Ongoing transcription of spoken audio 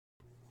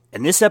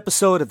And this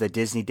episode of the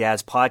Disney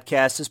Dads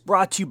Podcast is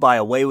brought to you by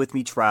Away With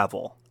Me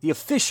Travel, the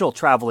official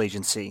travel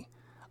agency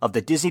of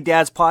the Disney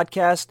Dads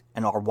Podcast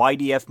and our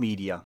YDF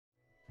Media.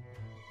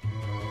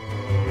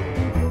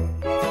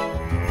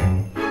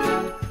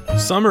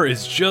 Summer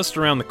is just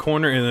around the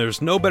corner, and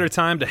there's no better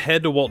time to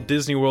head to Walt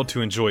Disney World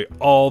to enjoy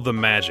all the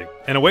magic.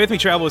 And Away With Me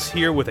Travel is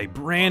here with a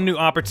brand new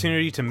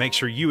opportunity to make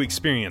sure you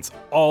experience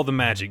all the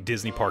magic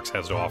Disney Parks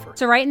has to offer.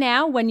 So right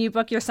now, when you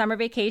book your summer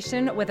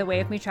vacation with Away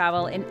With Me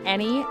Travel in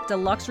any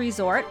deluxe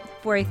resort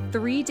for a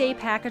 3-day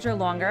package or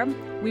longer,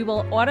 we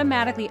will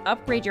automatically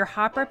upgrade your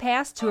Hopper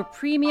Pass to a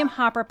premium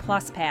Hopper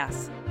Plus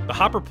Pass. The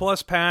Hopper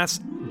Plus Pass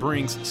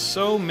brings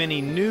so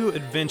many new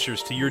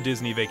adventures to your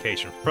Disney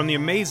vacation. From the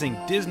amazing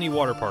Disney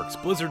water parks,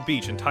 Blizzard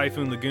Beach and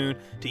Typhoon Lagoon,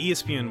 to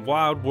ESPN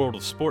Wild World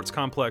of Sports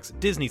Complex,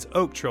 Disney's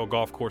Oak Trail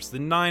Golf Course, the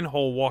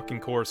 9-hole walking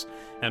course,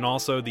 and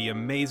also the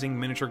amazing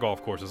miniature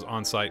golf courses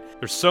on site.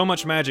 There's so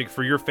much magic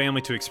for your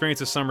family to experience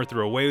this summer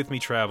through Away With Me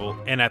Travel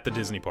and at the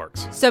Disney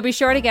parks. So be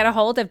sure to get a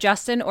hold of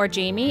Justin or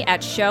Jamie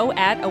at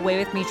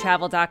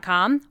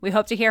show@awaywithmetravel.com. We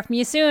hope to hear from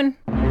you soon.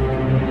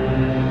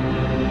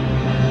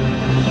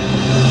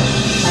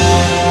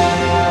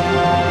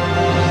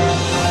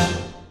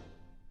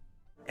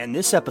 And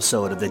this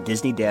episode of the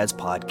Disney Dads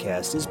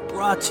Podcast is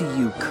brought to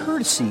you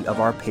courtesy of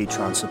our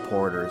Patreon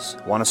supporters.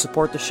 Want to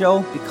support the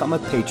show? Become a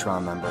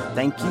Patreon member.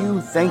 Thank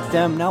you, thank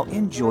them. Now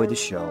enjoy the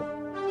show.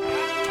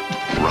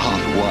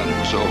 Round one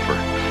was over.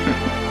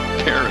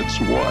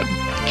 Parents won.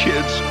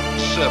 Kids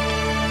sip.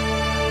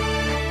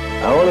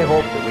 I only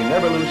hope that we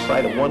never lose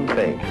sight of one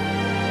thing.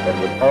 That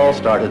it was all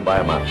started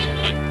by a mouse.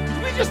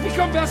 Did we just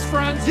become best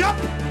friends? Yep!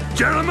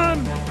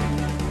 Gentlemen,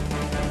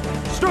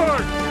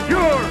 start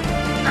your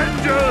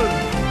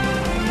engine!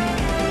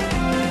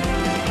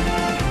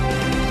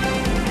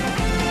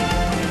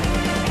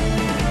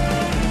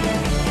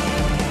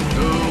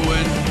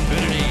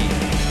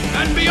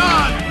 And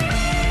beyond!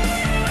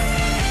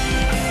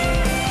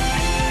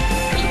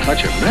 There's a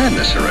touch of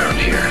madness around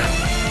here.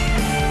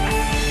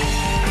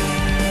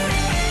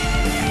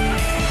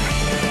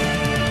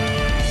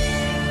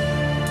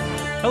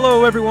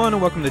 Hello, everyone,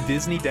 and welcome to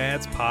Disney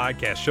Dads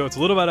Podcast Show. It's a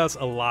little about us,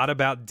 a lot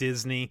about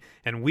Disney,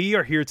 and we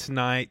are here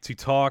tonight to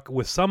talk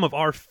with some of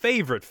our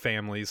favorite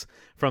families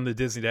from the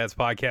Disney Dads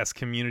Podcast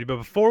community. But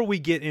before we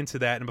get into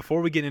that, and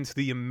before we get into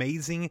the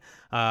amazing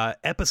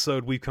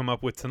episode we've come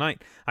up with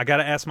tonight, I got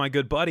to ask my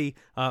good buddy,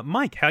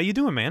 Mike, how you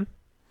doing, man?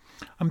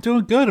 I'm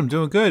doing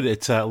good.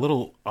 It's a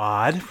little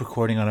odd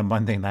recording on a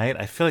Monday night.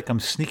 I feel like I'm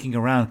sneaking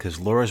around because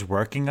Laura's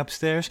working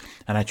upstairs,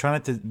 and I try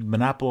not to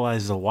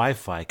monopolize the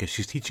Wi-Fi because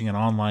she's teaching an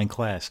online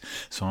class.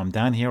 So I'm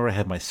down here. I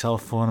have my cell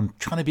phone. I'm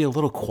trying to be a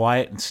little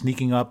quiet and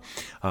sneaking up.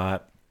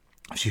 If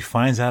she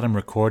finds out I'm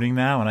recording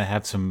now and I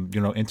have some,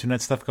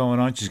 internet stuff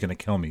going on, she's going to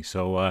kill me.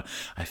 So I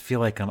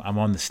feel like I'm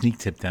on the sneak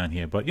tip down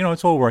here. But,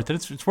 it's all worth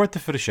it. It's worth it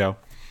for the show.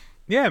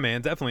 Yeah,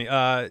 man, definitely.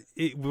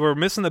 We're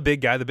missing the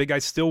big guy. The big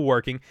guy's still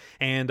working.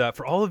 And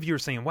for all of you who are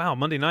saying, wow,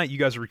 Monday night, you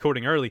guys are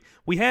recording early.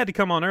 We had to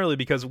come on early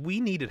because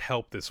we needed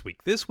help this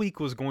week. This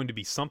week was going to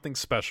be something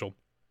special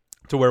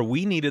to where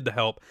we needed the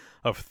help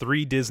of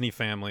 3 Disney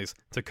families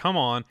to come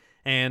on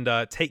and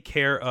take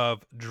care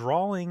of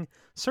drawing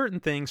certain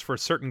things for a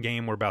certain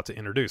game we're about to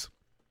introduce.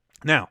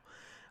 Now,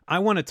 I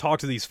want to talk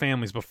to these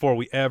families before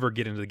we ever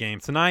get into the game.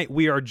 Tonight,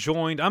 we are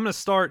joined. I'm going to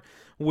start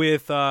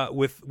with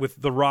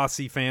the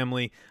Rossi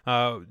family.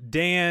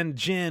 Dan,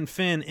 Jen,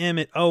 Finn,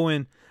 Emmett,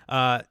 Owen.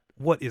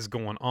 What is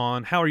going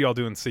on? How are y'all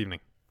doing this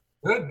evening?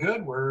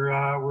 Good.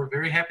 We're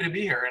very happy to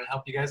be here and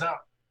help you guys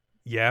out.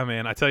 Yeah,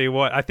 man. I tell you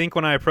what, I think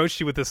when I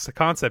approached you with this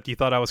concept, you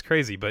thought I was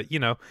crazy, but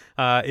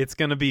it's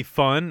going to be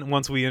fun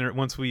once we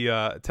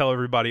tell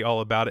everybody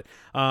all about it.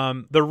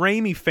 The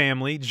Ramey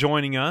family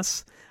joining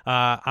us.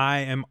 I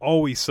am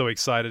always so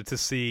excited to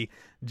see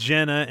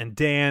Jenna and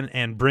Dan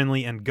and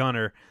Brinley and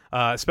Gunner,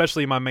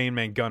 especially my main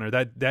man Gunner.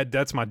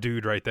 That's my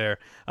dude right there.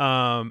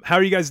 How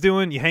are you guys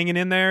doing? You hanging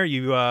in there?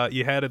 You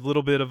had a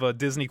little bit of a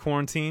Disney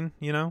quarantine,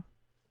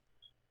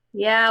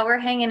 Yeah, we're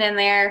hanging in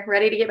there,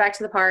 ready to get back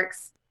to the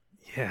parks.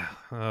 Yeah.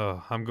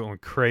 Oh, I'm going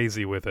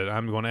crazy with it.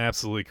 I'm going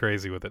absolutely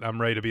crazy with it. I'm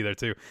ready to be there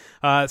too.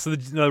 So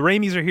the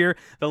Ramies are here.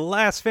 The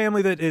last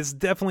family that is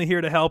definitely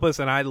here to help us,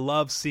 and I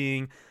love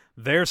seeing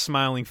their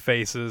smiling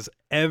faces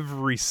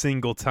every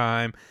single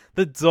time.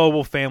 The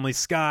Zobel family,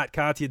 Scott,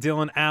 Katya,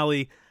 Dylan,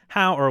 Allie.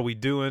 How are we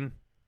doing?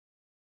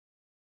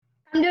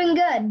 I'm doing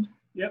good.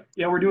 Yep.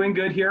 Yeah, we're doing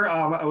good here.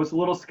 I was a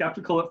little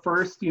skeptical at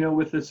first,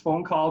 with this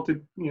phone call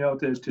to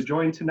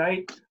join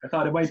tonight. I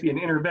thought it might be an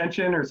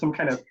intervention or some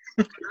kind of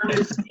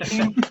pyramid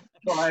scheme.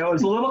 So I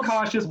was a little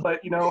cautious,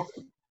 but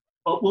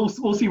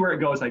we'll see where it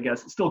goes. I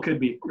guess it still could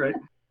be, right?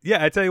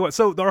 Yeah, I tell you what.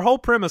 So our whole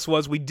premise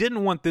was we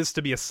didn't want this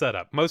to be a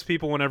setup. Most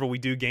people, whenever we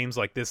do games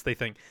like this, they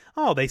think,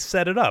 oh, they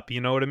set it up.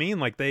 You know what I mean?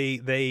 Like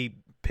they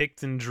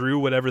picked and drew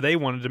whatever they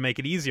wanted to make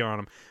it easier on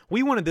them.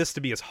 We wanted this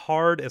to be as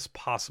hard as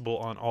possible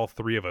on all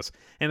three of us.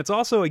 And it's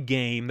also a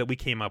game that we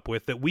came up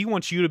with that we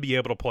want you to be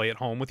able to play at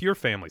home with your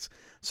families.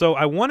 So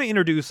I want to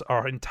introduce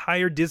our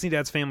entire Disney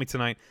Dads family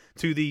tonight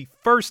to the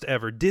first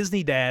ever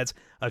Disney Dads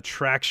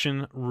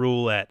Attraction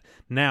Roulette.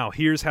 Now,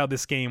 here's how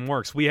this game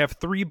works. We have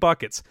 3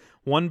 buckets,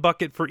 1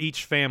 bucket for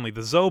each family.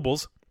 The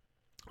Zobels,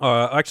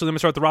 actually, let me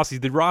start with the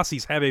Rossies. The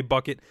Rossies have a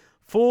bucket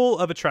full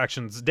of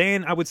attractions.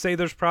 Dan, I would say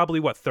there's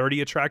probably, 30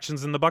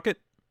 attractions in the bucket?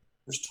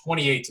 There's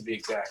 28 to be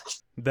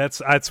exact.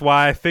 That's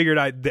why I figured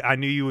I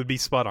knew you would be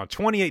spot on.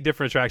 28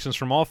 different attractions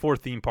from all 4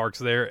 theme parks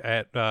there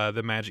at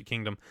the Magic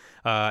Kingdom,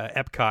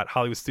 Epcot,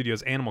 Hollywood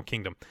Studios, Animal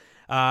Kingdom.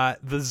 The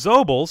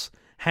Zobels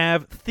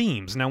have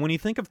themes. Now, when you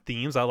think of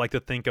themes, I like to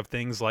think of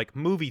things like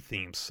movie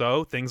themes.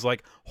 So things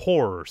like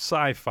horror,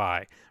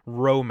 sci-fi,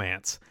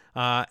 romance.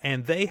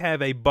 And they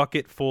have a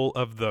bucket full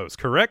of those,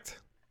 correct?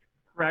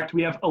 Correct.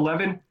 We have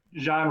 11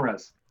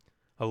 genres.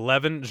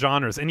 11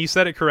 genres, and you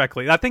said it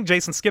correctly. I think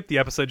Jason skipped the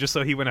episode just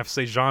so he wouldn't have to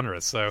say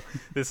genres. So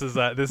this is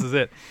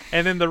it.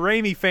 And then the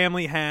Raimi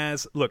family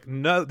has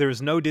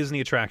there's no Disney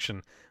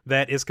attraction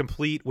that is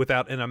complete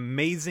without an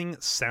amazing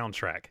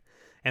soundtrack.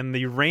 And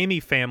the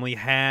Raimi family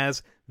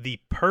has the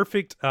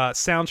perfect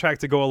soundtrack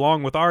to go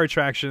along with our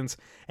attractions.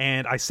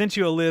 And I sent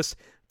you a list,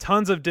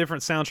 tons of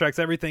different soundtracks,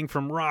 everything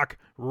from rock,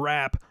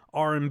 rap,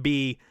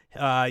 R&B,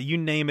 you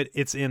name it,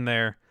 it's in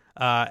there.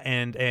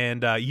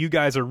 And you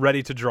guys are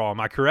ready to draw. Am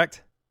I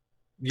correct?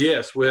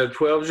 Yes, we have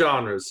 12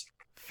 genres.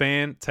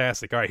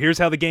 Fantastic. All right, here's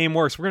how the game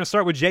works. We're going to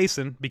start with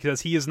Jason because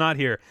he is not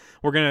here.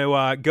 We're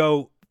going to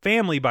go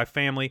family by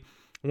family.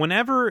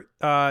 Whenever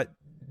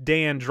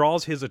Dan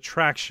draws his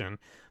attraction,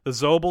 the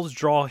Zobels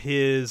draw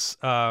his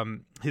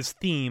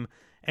theme,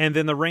 and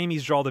then the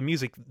Raimis draw the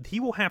music. He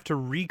will have to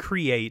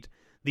recreate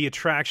the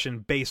attraction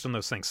based on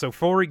those things. So,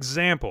 for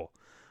example,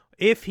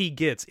 if he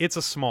gets It's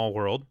a Small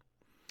World,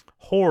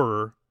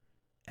 horror,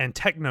 and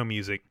techno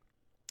music,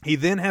 he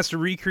then has to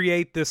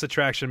recreate this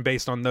attraction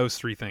based on those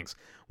 3 things.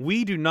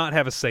 We do not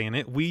have a say in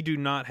it. We do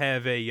not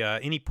have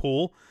any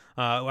pull.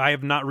 I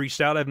have not reached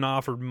out. I have not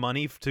offered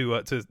money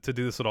to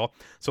do this at all.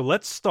 So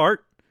let's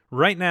start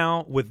right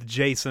now with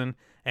Jason.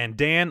 And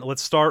Dan,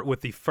 let's start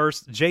with the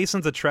first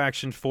Jason's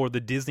attraction for the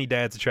Disney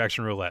Dads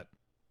Attraction Roulette.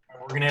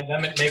 We're going to have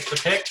Emmett make the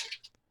pick.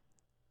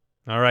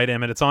 All right,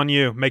 Emmett, it's on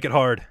you. Make it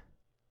hard.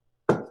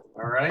 All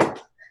right.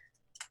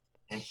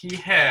 And he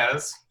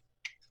has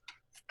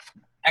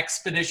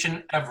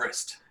Expedition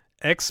Everest.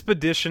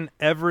 Expedition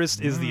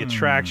Everest is the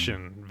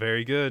attraction.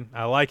 Very good.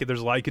 I like it. There's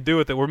a lot you could do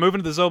with it. We're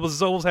moving to the Zobels.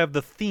 The Zobels have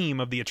the theme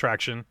of the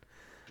attraction.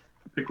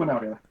 Pick one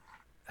out, yeah.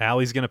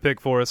 Allie's going to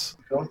pick for us.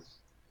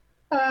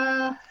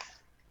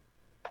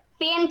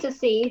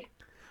 Fantasy.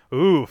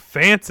 Ooh,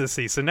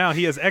 fantasy. So now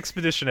he has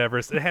Expedition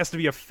Everest. It has to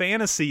be a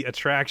fantasy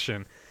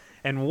attraction.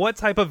 And what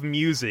type of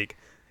music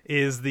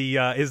is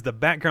the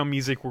background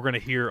music we're going to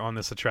hear on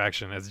this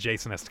attraction, as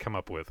Jason has to come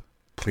up with?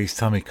 Please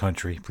tell me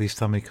country. Please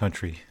tell me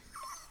country.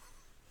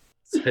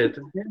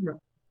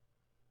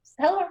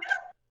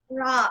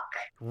 Rock.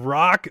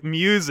 Rock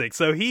music.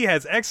 So he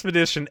has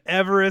Expedition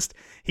Everest.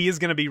 He is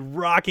going to be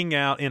rocking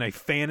out in a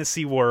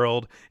fantasy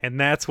world, and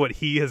that's what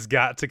he has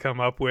got to come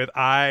up with.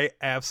 I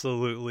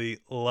absolutely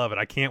love it.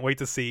 I can't wait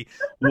to see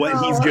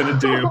what he's going to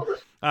do.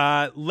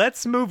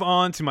 Let's move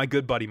on to my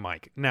good buddy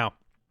Mike. Now,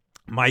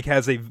 Mike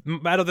has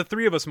out of the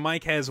 3 of us,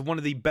 Mike has one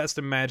of the best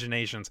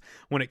imaginations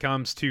when it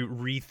comes to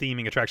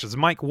retheming attractions.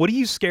 Mike, what are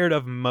you scared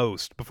of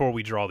most before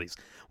we draw these?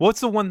 What's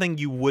the one thing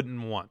you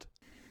wouldn't want?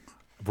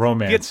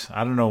 Romance.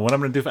 I don't know what I'm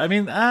going to do. I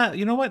mean,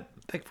 you know what?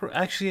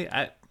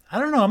 I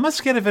don't know. I'm not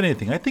scared of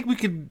anything. I think we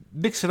could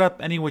mix it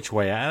up any which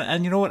way.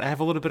 And you know what? I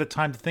have a little bit of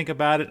time to think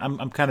about it.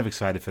 I'm kind of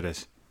excited for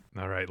this.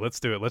 All right, let's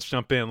do it. Let's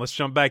jump in. Let's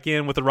jump back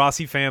in with the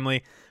Rossi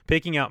family,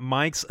 picking out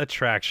Mike's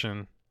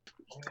attraction.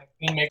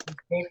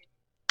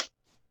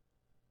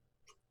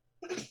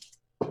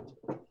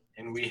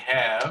 And we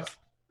have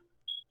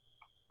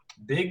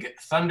Big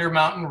Thunder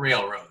Mountain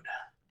Railroad.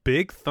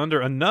 Big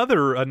Thunder,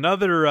 another. It's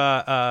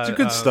a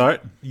good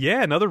start.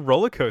 Yeah, another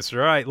roller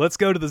coaster. All right, let's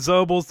go to the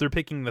Zobels. They're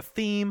picking the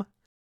theme.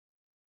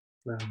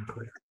 Loud and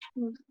clear.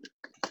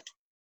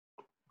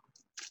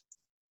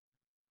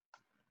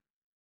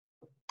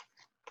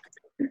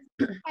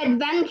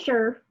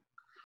 Adventure.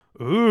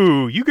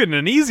 Ooh, you getting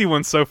an easy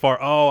one so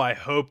far. Oh, I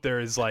hope there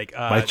is like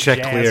my check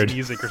jazz cleared.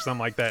 Music or something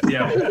like that.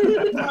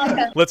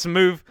 Yeah. Let's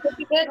move. That's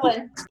a good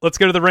one. Let's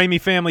go to the Raimi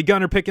family.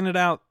 Gunnar picking it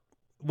out.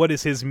 What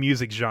is his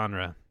music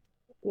genre?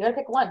 You gotta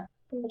pick one.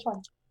 Which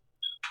one?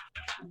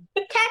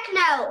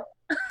 Techno.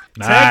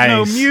 Nice.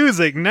 Techno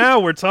music. Now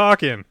we're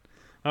talking.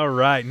 All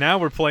right, now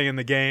we're playing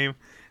the game.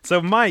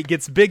 So Mike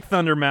gets Big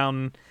Thunder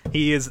Mountain.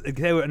 He is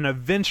an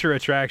adventure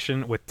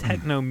attraction with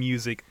techno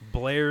music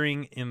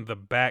blaring in the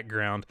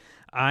background.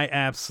 I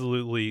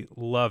absolutely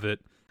love it.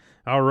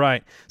 All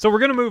right, so we're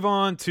going to move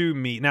on to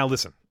me. Now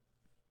listen,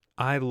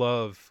 I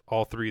love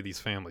all 3 of these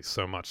families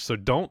so much, so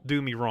don't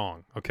do me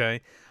wrong,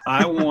 okay?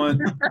 I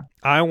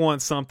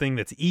want something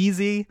that's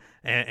easy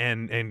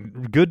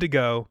and good to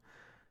go.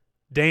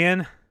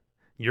 Dan,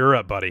 you're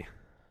up, buddy.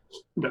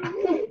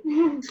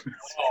 Oh,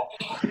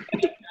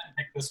 pick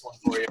this one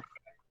for you.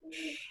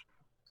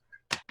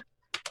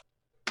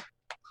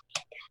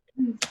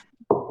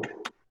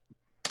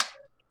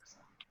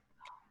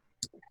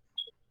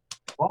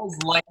 Buzz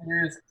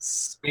Lightyear's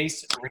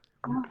Space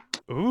Ranger.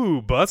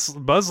 Ooh, Buzz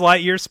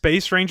Lightyear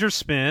Space Ranger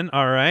spin.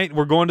 All right,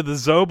 we're going to the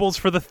Zobles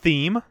for the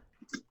theme.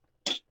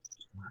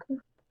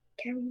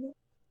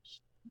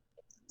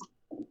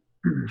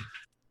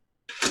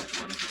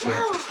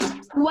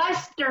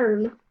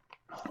 Western.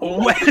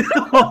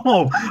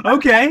 Oh,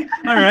 okay.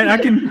 All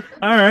right,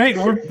 all right,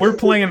 we're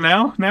playing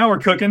now. Now we're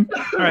cooking.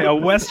 All right, a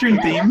Western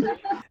theme.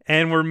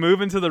 And we're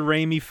moving to the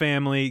Raimi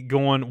family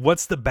going,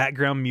 what's the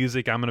background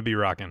music I'm going to be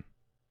rocking?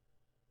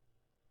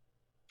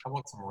 How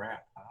about some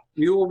rap? Huh?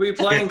 You will be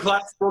playing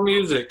classical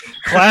music.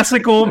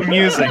 Classical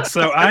music.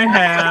 So I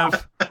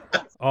have...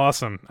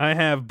 Awesome. I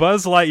have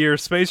Buzz Lightyear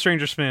Space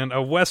Ranger spin,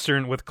 a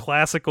Western with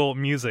classical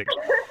music.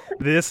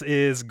 This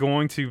is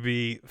going to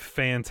be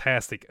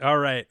fantastic. All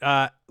right.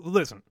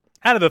 Listen,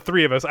 out of the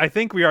three of us, I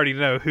think we already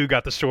know who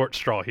got the short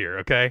straw here,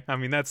 okay? I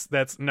mean,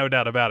 that's no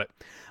doubt about it.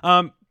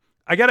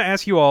 I got to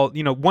ask you all,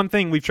 one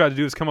thing we've tried to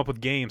do is come up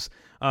with games.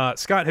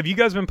 Scott, have you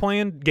guys been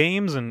playing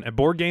games and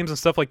board games and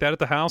stuff like that at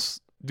the house,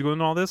 doing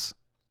all this?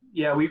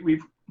 Yeah, we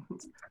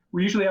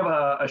usually have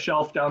a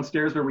shelf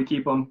downstairs where we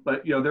keep them,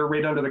 but they're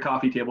right under the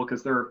coffee table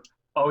because they're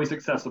always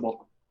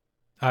accessible.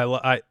 I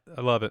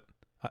love it.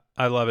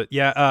 I love it.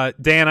 Yeah,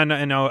 Dan,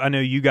 I know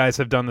you guys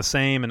have done the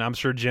same, and I'm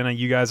sure Jenna,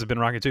 you guys have been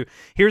rocking too.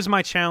 Here's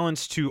my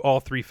challenge to all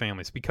three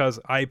families because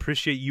I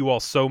appreciate you all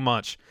so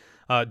much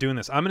doing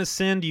this. I'm going to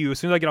send you, as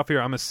soon as I get off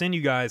here, I'm going to send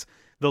you guys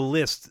the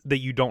list that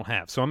you don't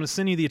have. So I'm going to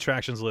send you the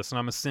attractions list, and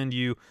I'm going to send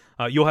you,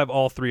 you'll have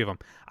all three of them.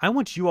 I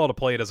want you all to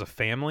play it as a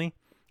family.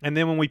 And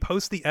then when we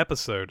post the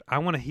episode, I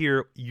want to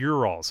hear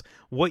your alls,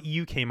 what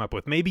you came up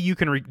with. Maybe you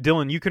can,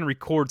 Dylan, you can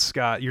record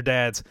Scott, your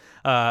dad's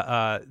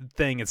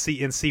thing, and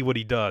see what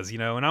he does,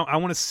 And I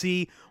want to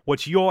see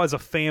what you all as a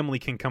family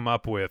can come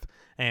up with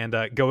and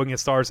go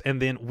against ours.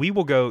 And then we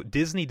will go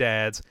Disney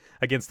Dads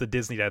against the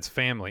Disney Dads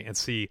family and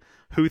see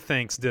who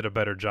thinks did a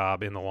better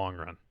job in the long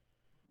run.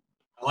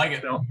 I like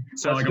it.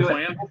 Sound like a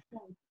plan?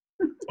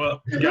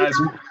 Well, guys.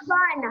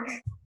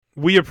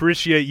 We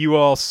appreciate you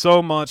all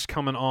so much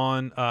coming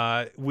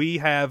on. We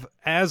have,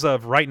 as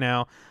of right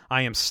now,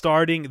 I am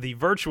starting the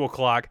virtual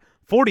clock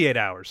 48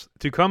 hours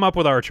to come up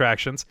with our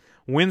attractions.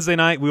 Wednesday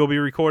night, we will be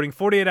recording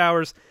 48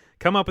 hours,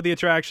 come up with the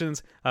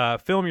attractions,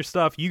 film your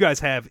stuff. You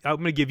guys have, I'm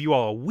going to give you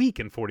all a week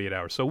in 48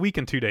 hours, so a week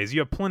and 2 days. You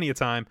have plenty of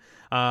time,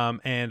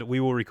 and we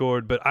will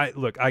record. But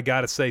I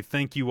got to say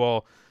thank you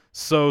all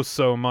so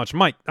much.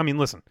 Mike, I mean,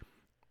 listen.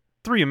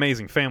 Three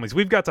amazing families.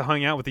 We've got to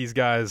hang out with these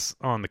guys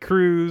on the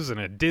cruise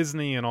and at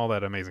Disney and all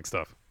that amazing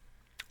stuff.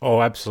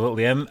 Oh,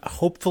 absolutely. And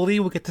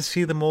hopefully we'll get to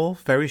see them all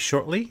very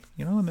shortly,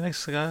 in the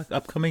next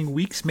upcoming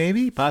weeks,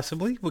 maybe,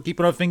 possibly. We'll keep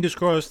our fingers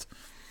crossed.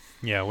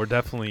 Yeah, we're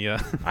definitely...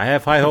 I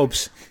have high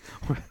hopes.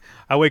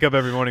 I wake up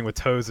every morning with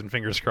toes and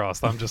fingers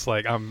crossed. I'm just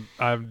like, I'm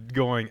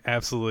going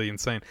absolutely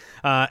insane.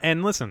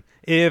 And listen,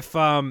 if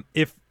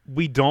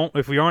we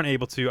aren't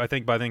able to, I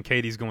think by then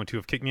Katie's going to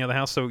have kicked me out of the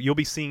house. So you'll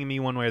be seeing me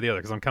one way or the other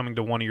because I'm coming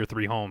to one of your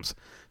three homes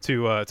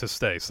to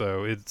stay.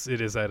 So it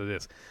is that it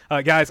is.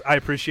 Guys, I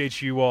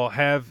appreciate you all.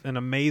 Have an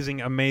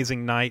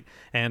amazing night.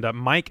 And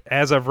Mike,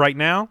 as of right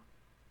now,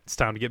 it's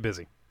time to get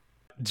busy.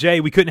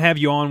 Jay, we couldn't have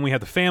you on. We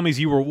had the families.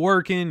 You were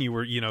working. You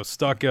were,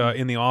 stuck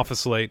in the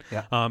office late.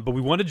 Yeah. But we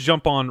wanted to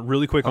jump on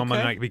really quick on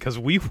Monday night because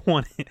we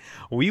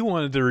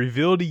wanted to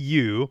reveal to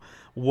you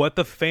what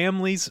the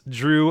families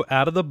drew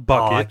out of the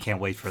bucket. Oh, I can't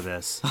wait for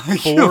this.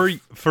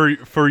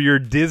 for your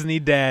Disney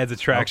Dads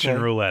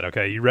attraction roulette.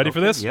 Okay, you ready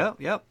for this?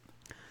 Yep.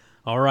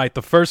 All right,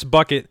 the first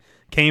bucket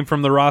came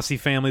from the Rossi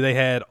family. They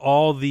had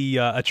all the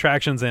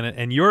attractions in it,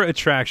 and your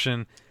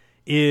attraction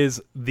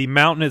is the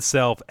mountain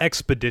itself,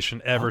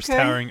 Expedition Everest,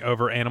 towering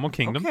over Animal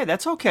Kingdom. Okay,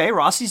 that's okay.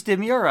 Rossi's did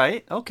me all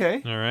right.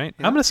 Okay. All right.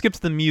 Yeah. I'm going to skip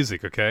to the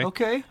music, okay?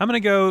 Okay. I'm going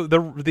to go, the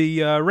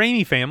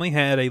Raimi family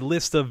had a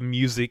list of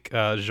music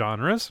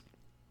genres.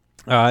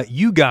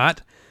 You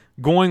got,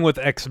 going with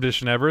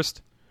Expedition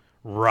Everest,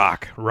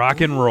 rock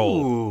and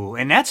roll. Ooh,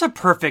 and that's a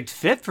perfect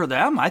fit for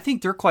them. I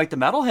think they're quite the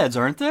metalheads,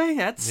 aren't they?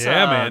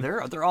 Man.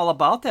 They're all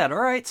about that. All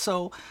right,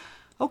 so,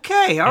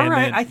 okay, all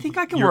right. I think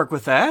I can work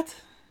with that.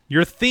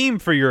 Your theme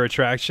for your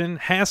attraction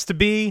has to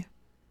be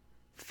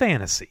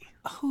fantasy.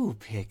 Who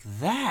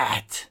picked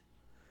that?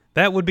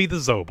 That would be the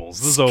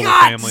Zobles, the Zobel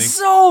Scott family.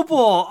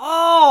 Zobel!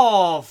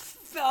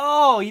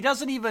 Oh, he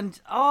doesn't even...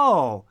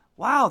 Oh,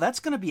 wow, that's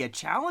going to be a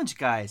challenge,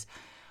 guys.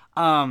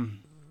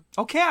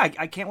 Okay,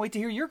 I can't wait to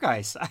hear your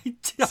guys.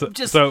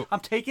 I'm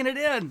taking it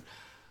in.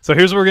 So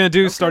here's what we're going to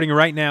do. Starting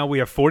right now, we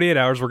have 48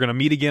 hours. We're going to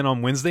meet again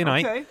on Wednesday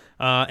night,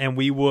 and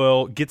we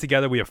will get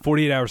together. We have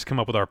 48 hours to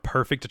come up with our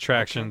perfect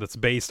attraction that's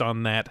based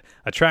on that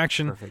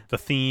attraction, the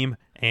theme,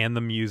 and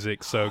the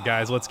music. So,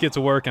 guys, let's get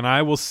to work, and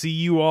I will see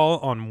you all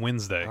on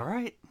Wednesday. All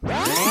right.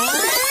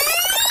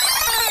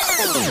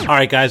 All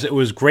right, guys, it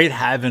was great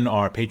having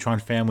our Patreon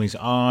families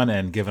on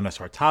and giving us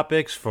our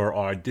topics for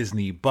our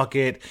Disney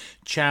Bucket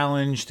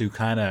Challenge to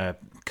kind of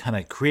kind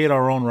of create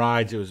our own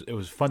rides. It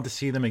was fun to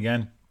see them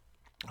again.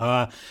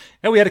 And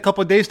we had a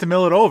couple of days to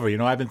mill it over.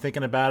 I've been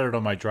thinking about it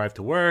on my drive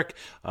to work.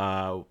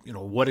 What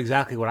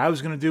I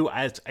was going to do.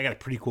 I got a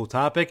pretty cool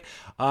topic.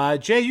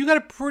 Jay, you got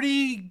a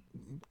pretty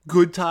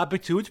good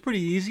topic too. It's pretty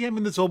easy. I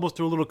mean, there's almost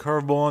a little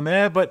curveball in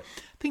there, but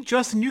I think,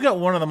 Justin, you got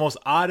one of the most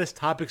oddest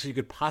topics you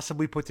could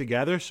possibly put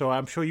together. So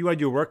I'm sure you had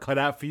your work cut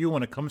out for you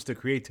when it comes to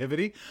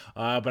creativity.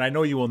 But I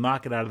know you will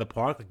knock it out of the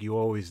park like you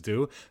always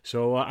do.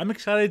 So I'm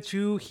excited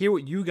to hear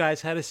what you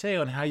guys had to say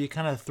on how you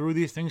kind of threw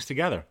these things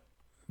together.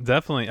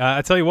 Definitely.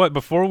 I tell you what,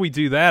 before we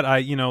do that,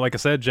 like I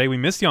said, Jay, we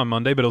missed you on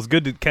Monday, but it was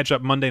good to catch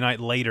up Monday night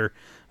later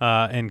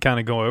and kind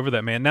of go over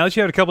that, man. Now that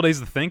you had a couple days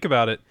to think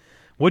about it,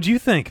 what'd you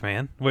think,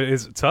 man?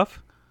 Is it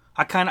tough?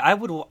 I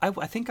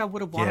think I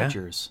would have wanted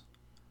yours.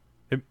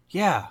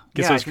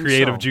 Gets those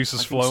creative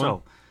juices flowing.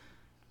 So.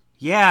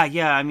 Yeah.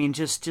 I mean,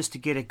 just to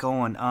get it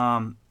going.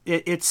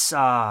 This is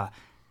a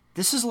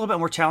little bit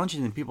more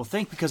challenging than people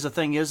think, because the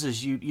thing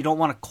is you don't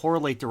want to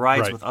correlate the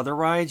rides with other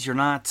rides. You're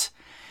not.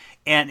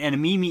 And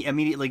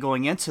immediately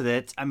going into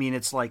it, I mean,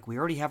 it's like we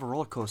already have a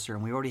roller coaster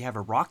and we already have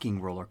a rocking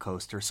roller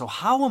coaster. So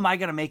how am I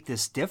going to make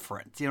this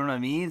different? You know what I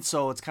mean?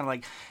 So it's kind of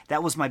like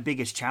that was my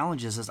biggest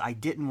challenge is I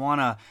didn't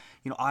want to,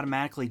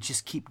 automatically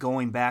just keep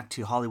going back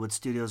to Hollywood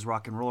Studios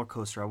Rock and Roller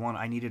Coaster.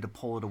 I needed to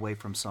pull it away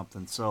from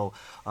something. So,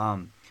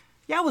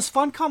 it was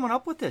fun coming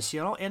up with this,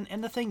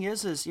 And the thing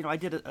is I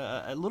did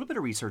a little bit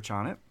of research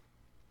on it.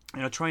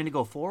 Trying to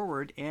go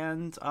forward,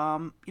 and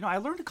I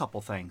learned a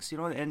couple things,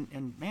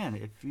 and man,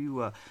 if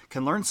you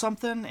can learn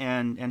something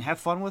and have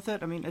fun with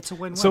it, I mean, it's a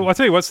win-win. So I'll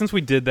tell you what, since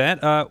we did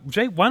that,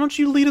 Jay, why don't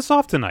you lead us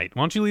off tonight?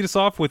 Why don't you lead us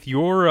off with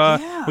your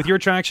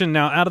attraction?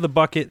 Now, out of the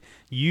bucket,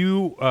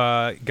 you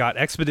got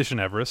Expedition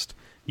Everest,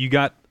 you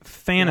got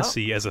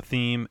fantasy as a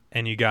theme,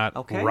 and you got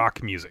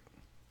rock music.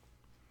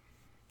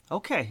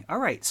 Okay, all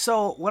right.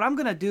 So what I'm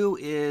gonna do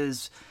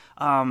is.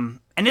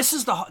 And this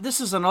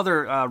is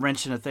another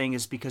wrench in the thing,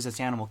 is because it's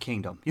Animal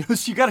Kingdom.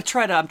 So you got to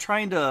try to. I'm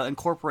trying to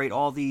incorporate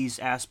all these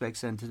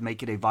aspects and to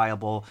make it a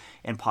viable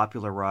and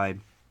popular ride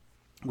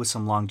with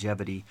some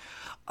longevity.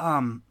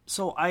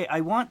 So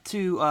I want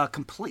to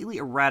completely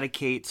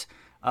eradicate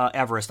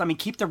Everest. I mean,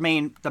 keep the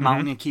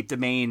mountain and keep the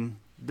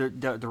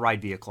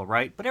ride vehicle,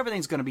 right? But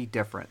everything's going to be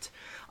different.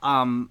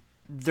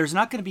 There's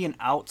not going to be an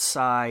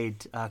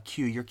outside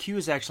queue. Your queue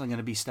is actually going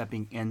to be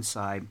stepping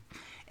inside.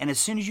 And as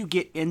soon as you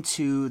get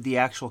into the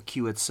actual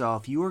queue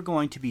itself, you are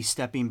going to be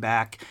stepping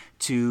back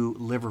to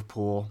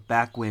Liverpool,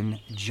 back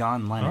when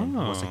John Lennon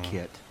was a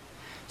kid.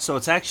 So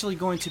it's actually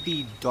going to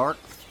be dark,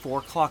 4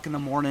 o'clock in the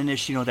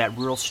morning-ish, that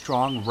real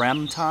strong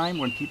REM time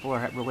when people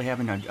are really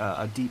having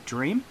a deep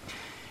dream.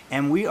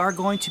 And we are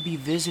going to be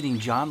visiting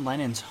John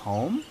Lennon's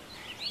home.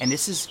 And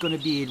this is going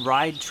to be a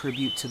ride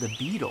tribute to the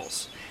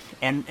Beatles.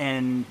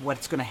 And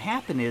what's going to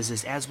happen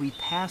is as we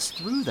pass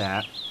through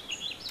that,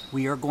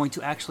 we are going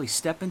to actually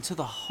step into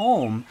the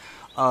home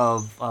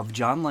of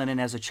John Lennon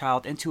as a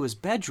child, into his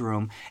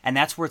bedroom, and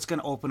that's where it's going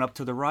to open up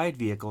to the ride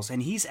vehicles.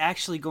 And he's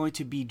actually going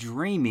to be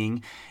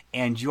dreaming,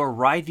 and your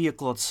ride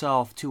vehicle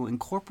itself, to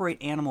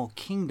incorporate Animal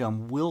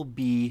Kingdom, will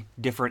be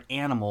different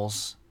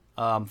animals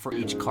for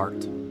each cart.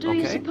 Do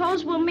you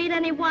suppose we'll meet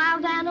any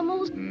wild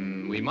animals?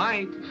 We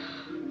might.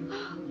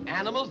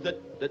 Animals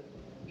that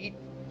eat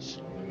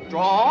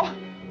straw?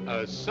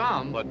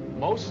 Some, but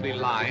mostly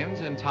lions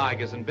and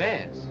tigers and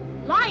bears.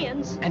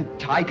 Lions? And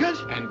tigers?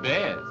 And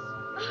bears.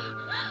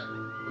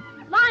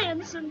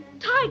 Lions and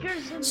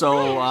tigers and bears.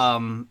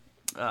 So,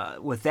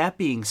 with that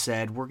being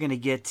said, we're going to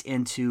get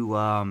into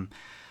our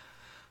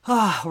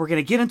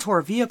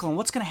vehicle, and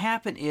what's going to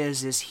happen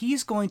is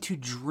he's going to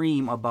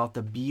dream about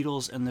the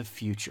Beatles in the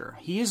future.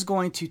 He is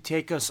going to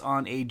take us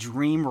on a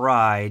dream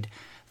ride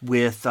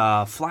with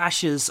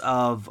flashes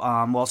of,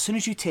 as soon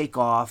as you take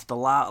off,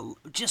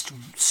 just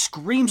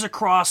screams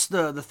across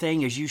the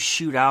thing as you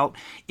shoot out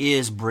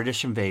is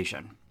British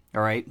Invasion. All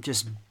right?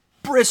 Just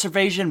British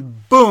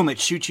Invasion, boom, it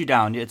shoots you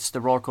down. It's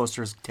the roller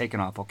coaster is taking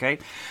off, okay?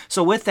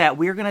 So with that,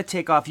 we're going to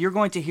take off. You're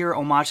going to hear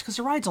homage, because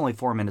the ride's only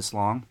 4 minutes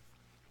long.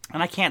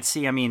 And I can't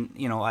see,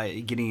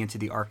 getting into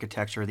the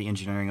architecture, the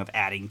engineering of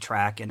adding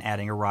track and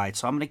adding a ride.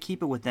 So I'm going to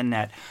keep it within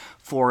that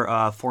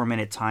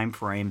 4-minute time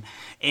frame.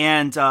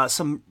 And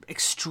some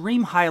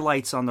extreme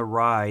highlights on the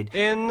ride.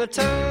 In the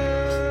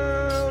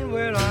town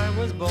where I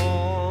was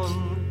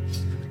born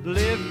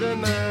lived a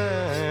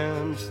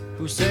man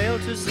who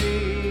sailed to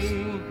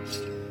sea.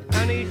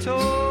 And he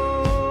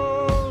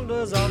told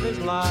us of his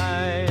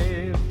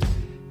life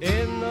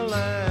in the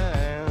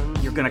land.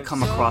 You're going to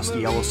come across the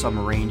Yellow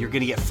Submarine. You're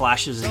going to get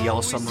flashes of the Yellow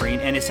Submarine,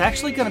 and it's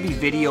actually going to be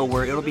video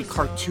where it'll be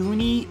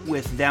cartoony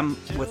with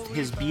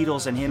his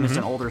Beatles and him as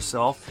an older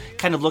self,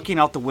 kind of looking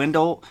out the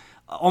window,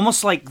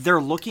 almost like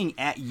they're looking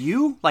at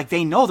you, like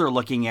they know they're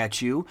looking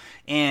at you,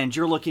 and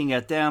you're looking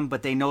at them,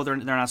 but they know they're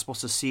not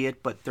supposed to see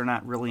it, but they're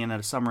not really in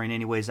a submarine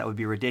anyways. That would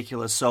be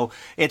ridiculous. So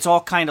it's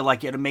all kind of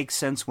like it makes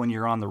sense when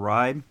you're on the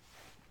ride,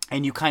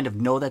 and you kind of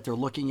know that they're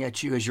looking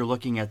at you as you're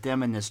looking at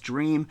them in this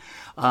dream.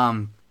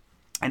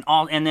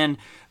 And then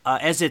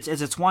as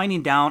it's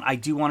winding down, I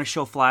do want to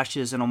show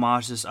flashes and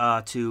homages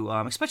to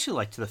especially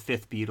like to the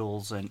fifth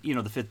Beatles and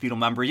the fifth Beatle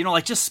member.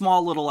 Like just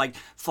small little like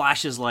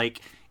flashes.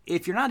 Like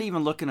if you're not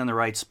even looking in the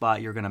right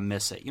spot, you're gonna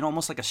miss it.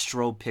 Almost like a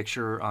strobe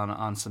picture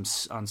on some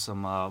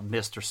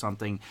mist or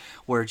something,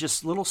 where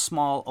just little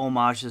small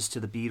homages to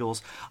the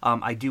Beatles.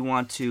 I do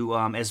want to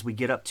as we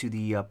get up to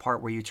the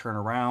part where you turn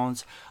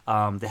around,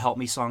 the "Help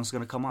Me" song is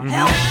gonna come on.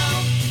 Help!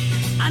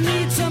 I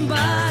need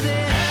somebody.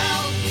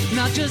 Help!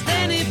 Not just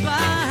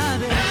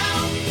anybody.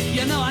 Help!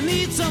 I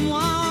need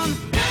someone.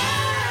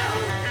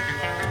 Help!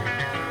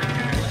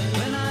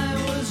 When I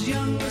was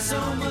younger, so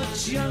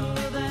much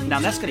younger than Now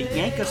that's going to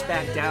yank us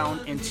back down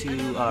into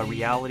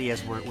reality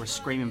as we're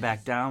screaming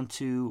back down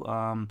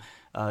to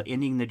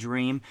ending the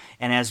dream.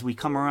 And as we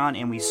come around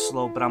and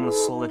but I'm going to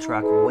slow the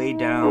track way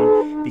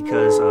down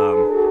because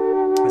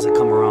as I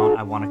come around,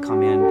 I want to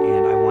come in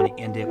and I want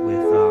to end it with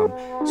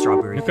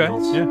Strawberry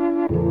Fields. Yeah.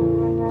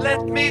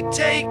 Let me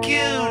take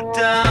you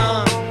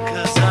down,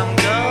 'cause I'm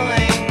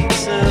going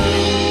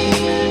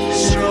to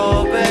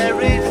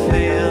Strawberry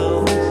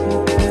Fields.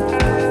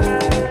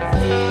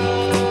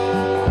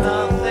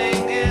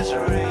 Nothing is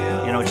real.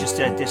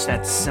 Just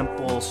that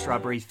simple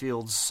Strawberry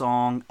Fields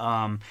song.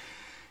 But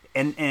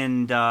you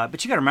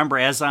got to remember,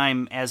 as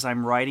I'm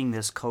writing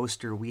this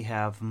coaster, we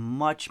have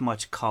much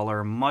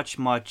color, much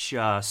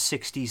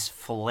 60s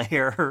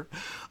flair.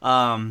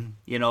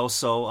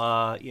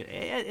 So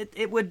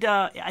it would.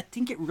 I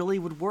think it really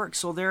would work.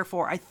 So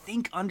therefore, I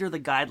think under the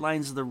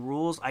guidelines of the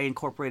rules, I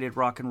incorporated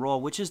rock and roll,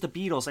 which is the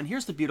Beatles. And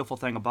here's the beautiful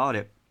thing about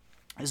it.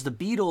 Is the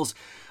Beatles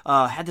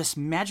had this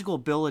magical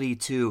ability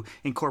to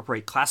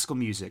incorporate classical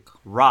music,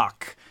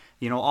 rock,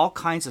 all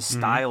kinds of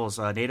styles,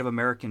 Native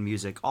American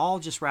music, all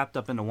just wrapped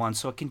up into one.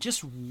 So it can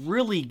just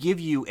really give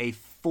you a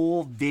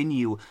full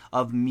venue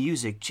of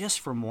music just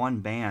from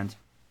one band.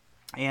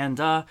 And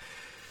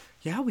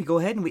we go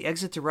ahead and we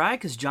exit the ride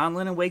because John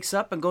Lennon wakes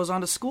up and goes on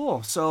to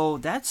school. So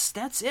that's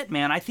it,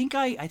 man. I think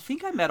I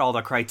met all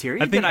the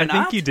criteria. I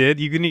think you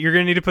did. You're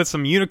gonna need to put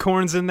some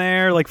unicorns in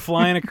there, like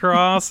flying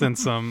across, and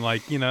some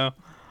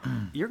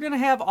You're going to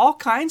have all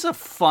kinds of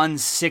fun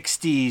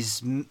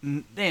 60s,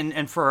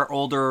 and for our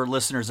older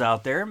listeners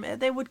out there,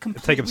 they would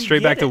completely take them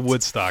straight back it. to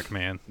Woodstock,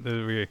 man.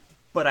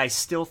 But I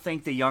still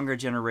think the younger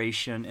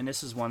generation, and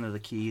this is one of the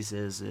keys,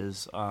 is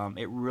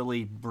it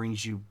really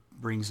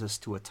brings us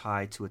to a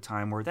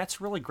time where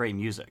that's really great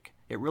music.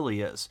 It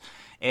really is,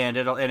 and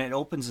it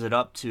opens it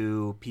up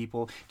to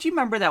people. Do you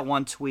remember that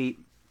one tweet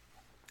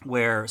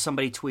where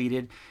somebody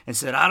tweeted and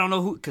said, I don't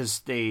know who,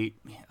 because they,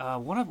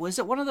 one of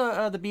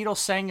the Beatles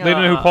sang they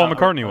didn't know who Paul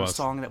McCartney was. A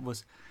song that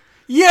was,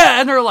 yeah,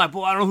 and they're like,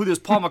 well, I don't know who this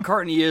Paul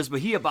McCartney is,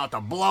 but he about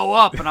to blow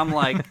up, and I'm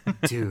like,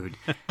 dude.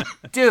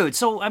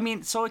 So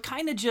it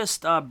kind of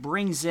just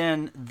brings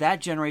in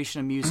that generation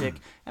of music,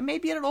 and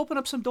maybe it'll open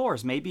up some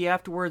doors. Maybe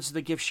afterwards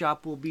the gift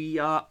shop will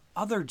be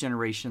other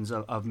generations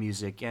of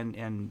music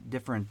and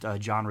different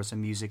genres of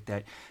music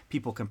that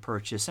people can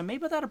purchase, and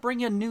maybe that'll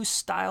bring a new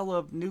style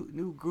of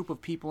new group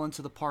of people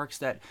into the parks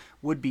that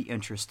would be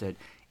interested.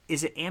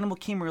 Is it Animal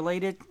Kingdom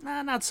related?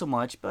 Nah, not so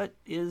much, but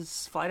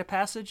is Flight of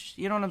Passage?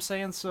 You know what I'm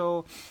saying?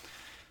 So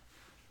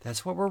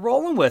that's what we're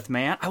rolling with,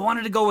 man. I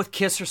wanted to go with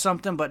Kiss or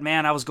something, but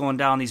man, I was going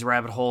down these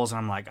rabbit holes, and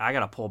I'm like, I got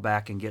to pull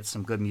back and get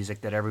some good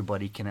music that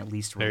everybody can at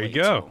least relate to.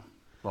 There you go.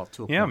 Well,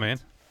 to a yeah, point. Man.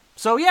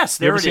 So yes,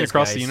 there you ever it seen is,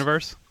 Across guys. the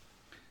Universe?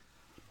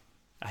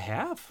 I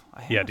have.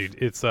 Yeah, dude,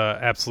 it's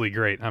absolutely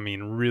great. I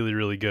mean, really,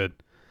 really good.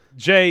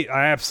 Jay,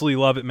 I absolutely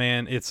love it,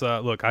 man. It's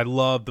look, I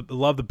love the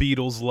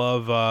Beatles,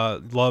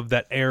 love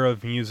that era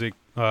of music.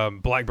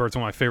 Blackbird's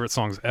one of my favorite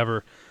songs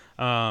ever.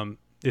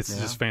 It's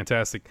just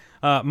fantastic.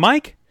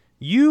 Mike,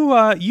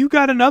 you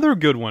got another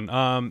good one.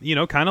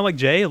 Kind of like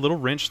Jay, a little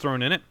wrench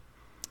thrown in it,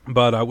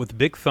 but with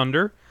Big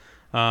Thunder.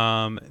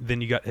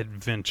 Then you got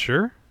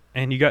Adventure,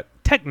 and you got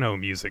techno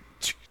music.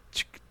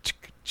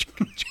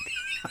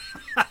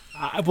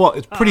 Well,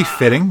 it's pretty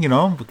fitting,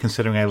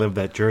 considering I live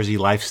that Jersey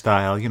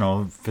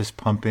lifestyle, fist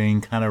pumping,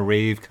 kind of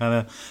rave kind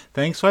of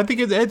thing. So I think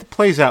it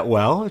plays out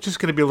well. It's just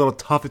going to be a little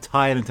tough to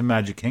tie it into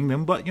Magic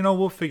Kingdom, but,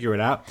 we'll figure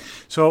it out.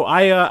 So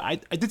I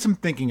did some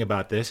thinking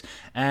about this,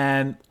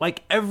 and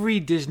like every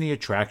Disney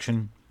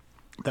attraction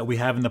that we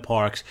have in the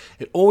parks,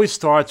 it always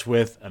starts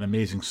with an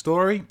amazing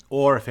story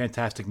or a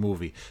fantastic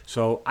movie.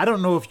 So I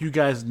don't know if you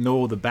guys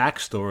know the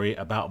backstory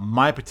about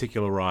my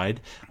particular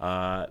ride,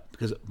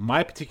 because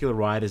my particular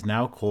ride is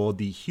now called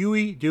the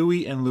Huey,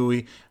 Dewey, and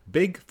Louie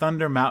Big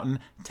Thunder Mountain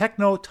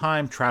Techno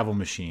Time Travel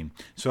Machine.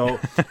 So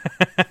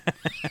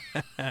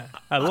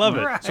I love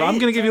it. So I'm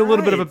going to give you a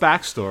little bit of a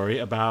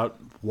backstory about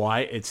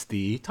why it's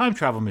the time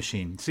travel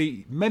machine.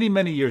 See, many,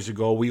 many years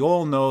ago, we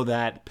all know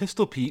that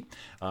Pistol Pete,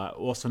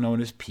 also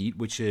known as Pete,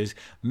 which is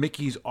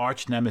Mickey's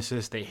arch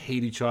nemesis, they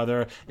hate each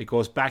other. It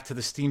goes back to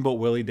the Steamboat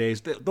Willie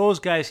days. Those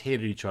guys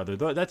hated each other.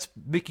 That's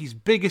Mickey's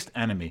biggest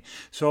enemy.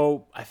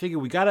 So I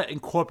figured we got to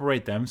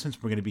incorporate them since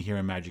we're going to be here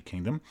in Magic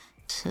Kingdom.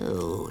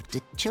 So,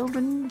 do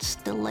children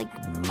still like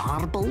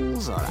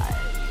marbles, or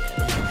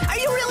are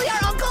you really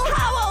our uncle?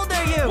 How old are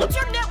dare you? What's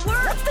your net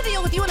worth? What's the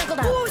deal with you and Uncle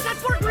Doug? Ooh, is that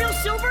fork real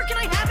silver? Can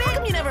I have it? How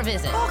come you never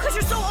visit? Oh, because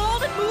you're so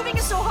old and moving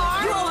is so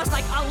hard. You owe us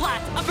like a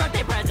lot of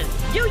birthday presents.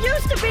 You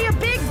used to be a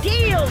big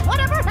deal.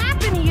 Whatever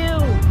happened to you?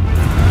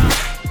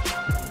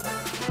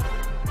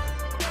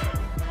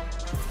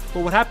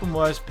 Well, what happened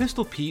was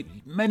Pistol Pete,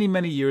 many,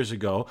 many years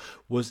ago,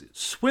 was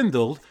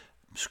swindled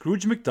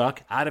Scrooge McDuck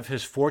out of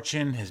his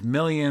fortune, his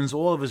millions,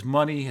 all of his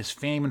money, his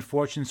fame and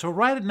fortune. So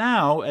right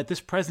now, at this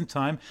present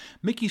time,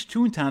 Mickey's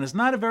Toontown is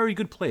not a very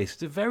good place.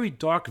 It's a very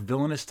dark,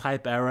 villainous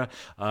type era.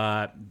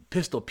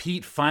 Pistol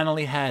Pete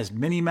finally has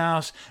Minnie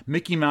Mouse.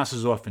 Mickey Mouse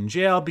is off in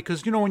jail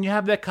because, when you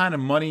have that kind of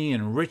money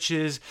and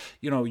riches,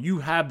 you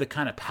have the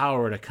kind of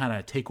power to kind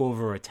of take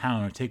over a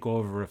town or take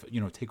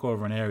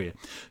over an area.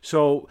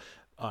 So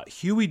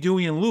Huey,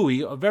 Dewey, and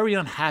Louie are very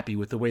unhappy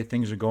with the way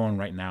things are going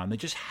right now, and they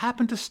just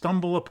happen to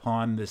stumble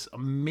upon this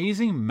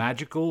amazing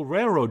magical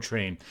railroad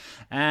train.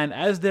 And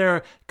as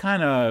they're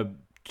kind of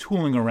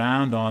tooling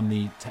around on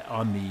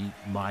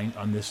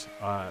this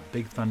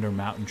Big Thunder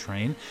Mountain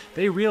train,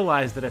 they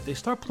realize that if they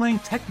start playing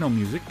techno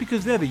music,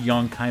 because they're the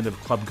young kind of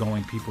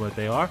club-going people that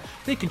they are,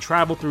 they can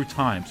travel through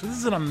time. So this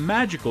is a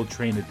magical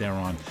train that they're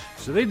on.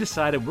 So they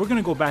decided, we're going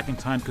to go back in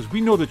time because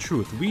we know the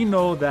truth. We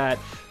know that,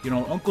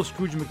 Uncle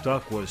Scrooge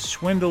McDuck was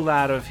swindled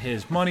out of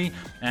his money,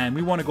 and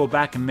we want to go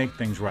back and make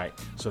things right.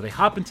 So they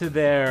hop into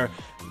their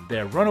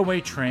runaway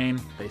train,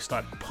 they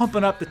start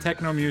pumping up the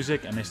techno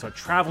music, and they start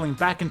traveling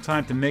back in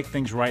time to make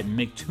things right and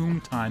make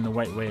Toontown the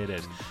right way it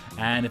is.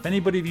 And if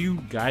anybody of you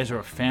guys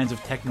are fans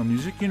of techno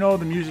music, the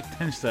music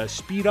tends to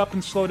speed up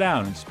and slow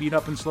down and speed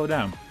up and slow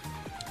down.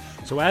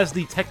 So as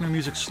the techno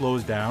music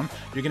slows down,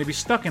 you're going to be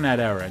stuck in that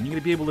era, and you're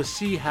going to be able to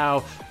see how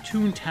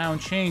Toontown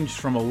changed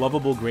from a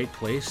lovable, great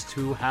place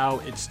to how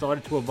it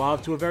started to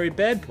evolve to a very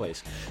bad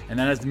place. And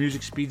then as the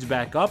music speeds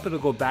back up, it'll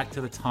go back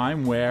to the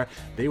time where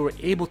they were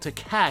able to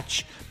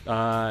catch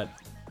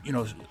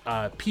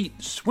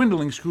Pete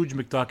swindling Scrooge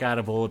McDuck out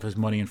of all of his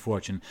money and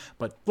fortune.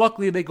 But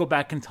luckily, they go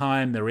back in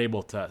time. They're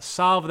able to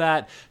solve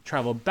that,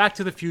 travel back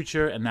to the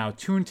future, and now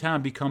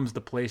Toontown becomes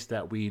the place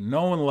that we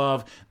know and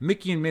love.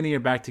 Mickey and Minnie are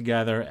back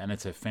together, and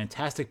it's a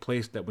fantastic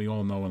place that we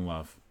all know and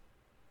love.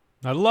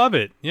 I love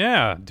it.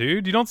 Yeah,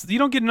 dude. You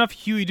don't get enough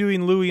Huey, Dewey,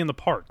 and Louie in the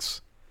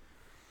parks.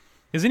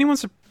 Is anyone...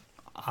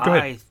 Go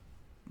ahead.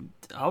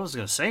 I was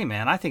going to say,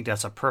 man, I think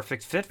that's a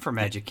perfect fit for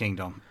Magic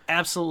Kingdom.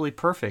 Absolutely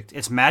perfect.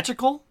 It's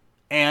magical.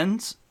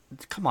 And,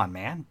 come on,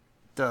 man,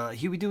 the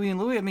Huey, Dewey, and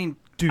Louie,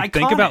 dude, iconic.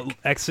 Think about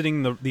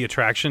exiting the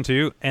attraction,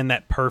 too, and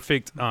that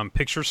perfect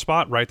picture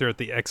spot right there at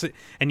the exit,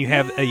 and you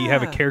have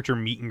a character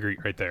meet and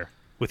greet right there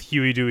with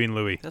Huey, Dewey, and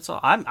Louie. That's all.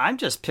 I'm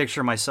just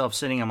picturing myself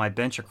sitting on my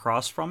bench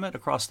across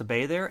the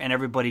bay there, and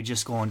everybody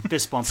just going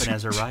fist bumping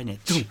as they're riding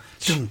it. Doom,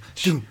 doom,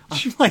 doom.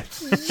 I'm like,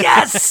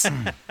 yes!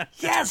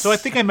 Yes! So I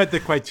think I met the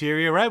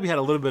criteria, right? We had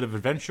a little bit of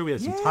adventure. We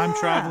had some time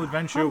travel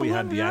adventure. We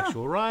had the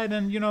actual ride,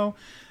 and,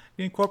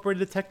 we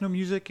incorporated the techno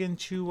music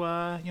into,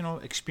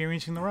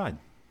 experiencing the ride.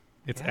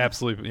 It's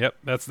absolutely, yep.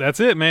 That's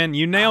it, man.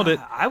 You nailed it.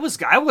 I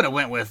would have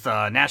went with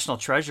National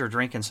Treasure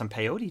drinking some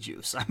peyote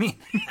juice.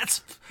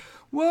 That's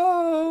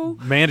whoa.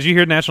 Man, did you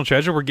hear National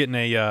Treasure? We're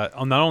getting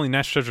not only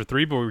National Treasure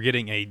 3, but we're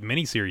getting a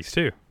miniseries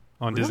too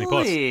on Disney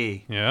Plus.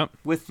 Yeah,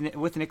 with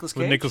Nicolas Cage.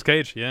 With Nicolas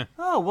Cage, yeah.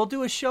 Oh, we'll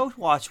do a show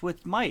watch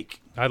with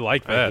Mike. I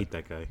like that. I hate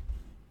that guy.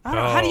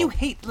 How do you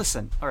hate?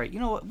 Listen, all right. You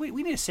know what?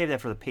 We need to save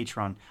that for the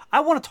Patreon.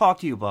 I want to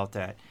talk to you about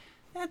that.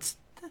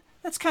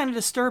 That's kind of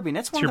disturbing.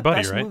 That's one of the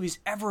best movies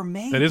ever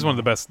made. That is one of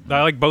the best.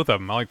 I like both of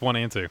them. I like 1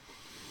 and 2.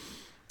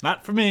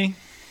 Not for me.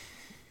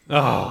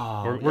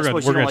 Oh, we're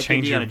gonna like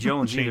change Indiana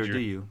Jones either, do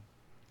you?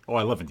 Oh,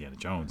 I love Indiana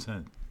Jones.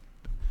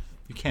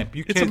 You can't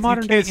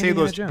say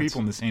those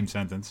people in the same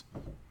sentence.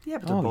 Yeah,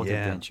 but they're both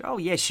adventure. Oh,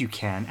 yes, you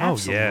can.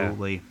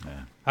 Absolutely. Oh,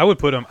 yeah. I would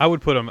put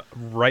them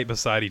right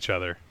beside each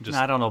other. Just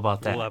I don't know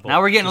about that.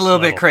 Now we're getting a little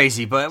bit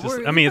crazy, but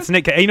it's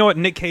Nick. You know what?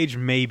 Nick Cage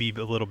may be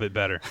a little bit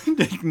better.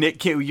 Nick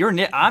Cage, you're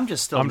Nick. I'm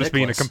just Nicholas.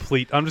 being a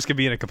complete. I'm just gonna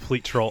be in a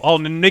complete troll. Oh,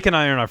 Nick and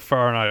I are not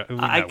far.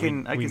 I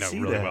can see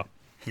really that. Well.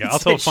 Yeah, I'll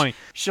tell it funny.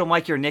 Show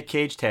Mike your Nick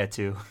Cage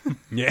tattoo.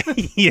 yeah,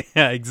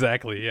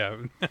 exactly. Yeah,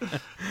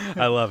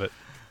 I love it.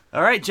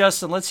 All right,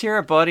 Justin, let's hear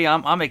it, buddy.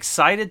 I'm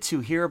excited to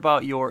hear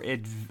about your I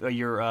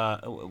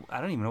don't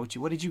even know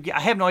what did you get?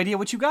 I have no idea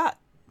what you got.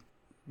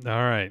 All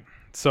right.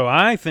 So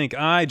I think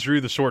I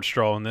drew the short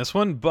straw in this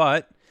one,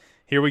 but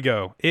here we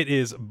go. It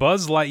is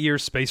Buzz Lightyear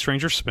Space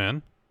Ranger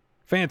Spin.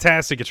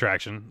 Fantastic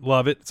attraction.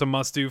 Love it. It's a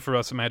must-do for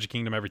us at Magic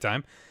Kingdom every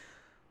time.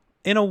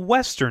 In a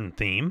Western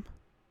theme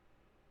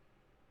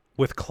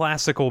with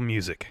classical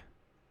music.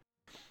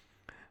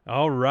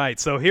 All right.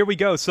 So here we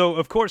go. So,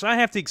 of course, I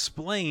have to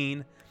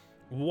explain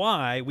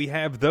why we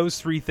have those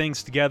three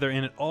things together,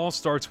 and it all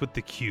starts with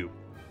the queue.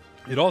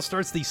 It all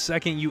starts the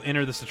second you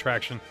enter this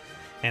attraction.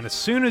 And as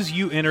soon as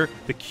you enter,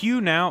 the queue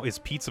now is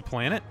Pizza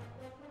Planet.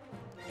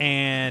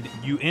 And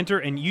you enter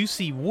and you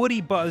see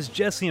Woody, Buzz,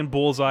 Jessie, and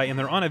Bullseye. And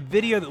they're on a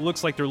video that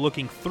looks like they're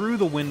looking through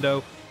the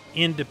window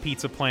into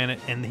Pizza Planet.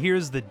 And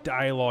here's the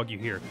dialogue you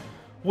hear.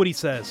 Woody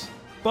says,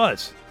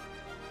 "Buzz,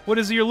 what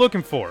is it you're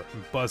looking for?"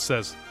 And Buzz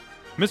says,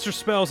 Mr.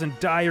 Spell's in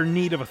dire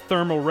need of a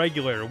thermal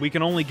regulator. We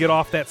can only get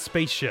off that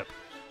spaceship.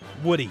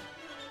 Woody.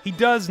 He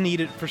does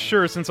need it for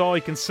sure, since all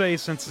he can say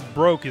since it's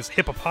broke is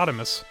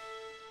hippopotamus.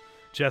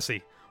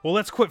 Jesse. Well,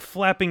 let's quit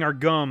flapping our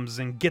gums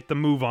and get the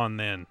move on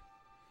then.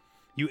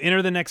 You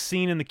enter the next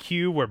scene in the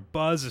queue where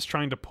Buzz is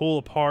trying to pull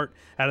a part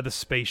out of the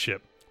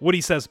spaceship.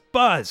 Woody says,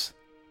 Buzz!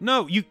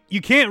 No,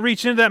 you can't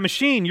reach into that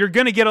machine. You're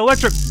gonna get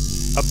electric...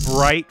 A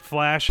bright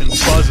flash and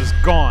Buzz is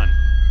gone.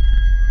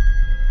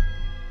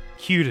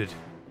 Cuted.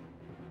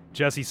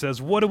 Jesse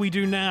says, what do we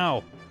do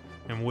now?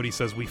 And Woody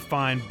says, we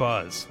find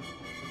Buzz.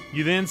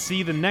 You then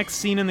see the next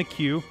scene in the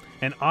queue,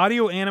 and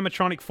audio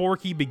animatronic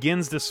Forky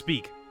begins to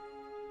speak.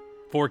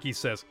 Forky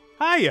says,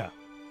 hiya!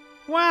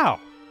 Wow!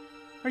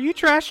 Are you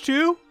trash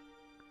too?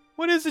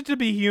 What is it to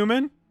be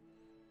human?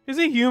 Is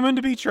it human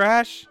to be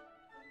trash?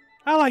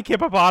 I like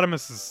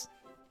hippopotamuses.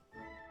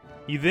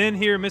 You then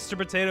hear Mr.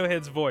 Potato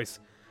Head's voice.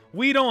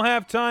 We don't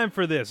have time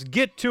for this.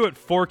 Get to it,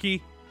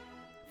 Forky.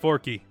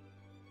 Forky.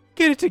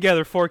 Get it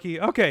together,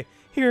 Forky. Okay,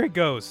 here it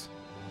goes.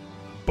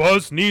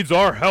 Buzz needs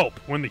our help.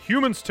 When the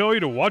humans tell you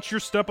to watch your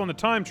step on the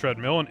time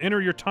treadmill and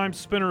enter your time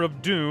spinner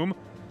of doom,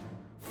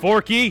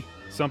 Forky,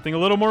 something a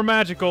little more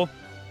magical.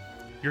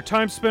 Your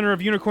time spinner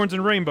of unicorns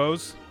and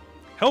rainbows.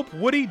 Help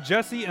Woody,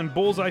 Jesse, and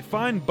Bullseye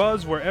find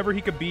Buzz wherever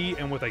he could be,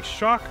 and with a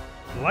shock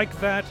like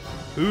that,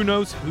 who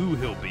knows who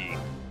he'll be.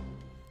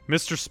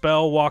 Mr.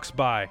 Spell walks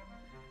by.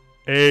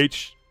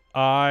 Hippopotamus.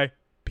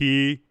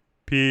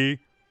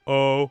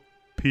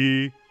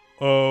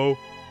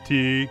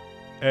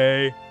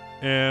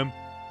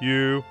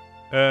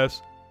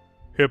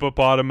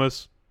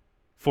 Hippopotamus.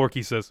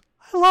 Forky says,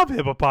 I love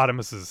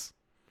hippopotamuses.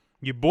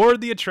 You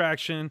board the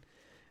attraction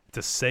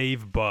to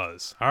save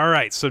Buzz. All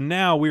right, so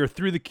now we are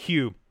through the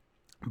queue.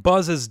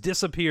 Buzz has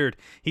disappeared.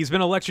 He's been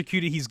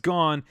electrocuted. He's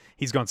gone.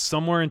 He's gone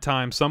somewhere in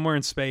time, somewhere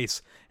in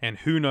space, and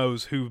who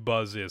knows who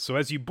Buzz is. So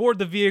as you board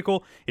the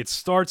vehicle, it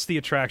starts the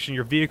attraction.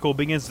 Your vehicle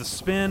begins to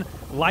spin,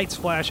 lights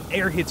flash,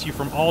 air hits you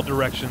from all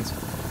directions.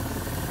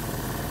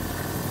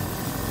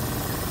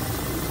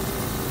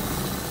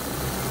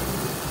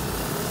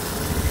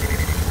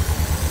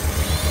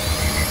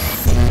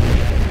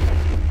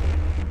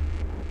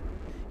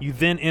 You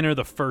then enter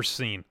the first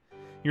scene.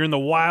 You're in the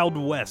Wild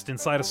West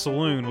inside a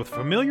saloon with a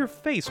familiar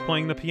face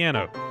playing the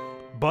piano.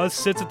 Buzz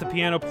sits at the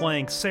piano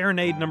playing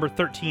Serenade No.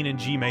 13 in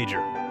G major.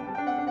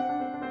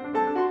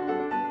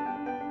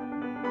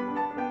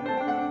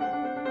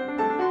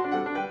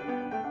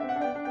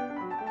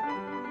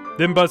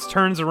 Then Buzz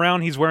turns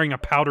around. He's wearing a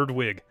powdered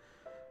wig.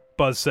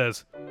 Buzz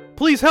says,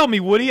 Please help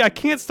me, Woody. I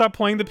can't stop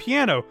playing the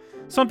piano.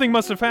 Something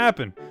must have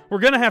happened. We're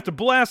gonna have to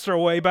blast our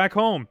way back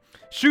home.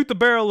 Shoot the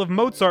barrel of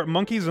Mozart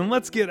monkeys and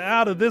let's get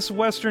out of this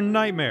Western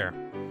nightmare.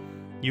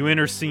 You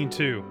enter scene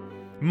 2.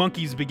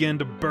 Monkeys begin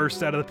to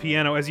burst out of the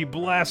piano as you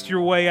blast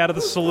your way out of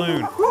the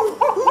saloon.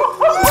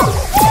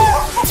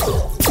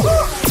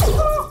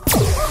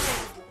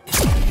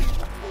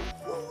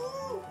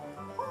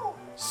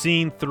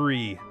 Scene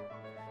 3.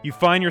 You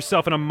find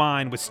yourself in a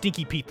mine with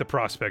Stinky Pete the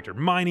Prospector.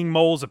 Mining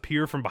moles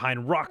appear from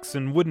behind rocks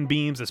and wooden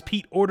beams as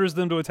Pete orders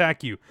them to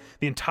attack you.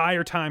 The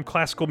entire time,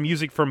 classical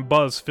music from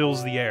Buzz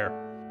fills the air.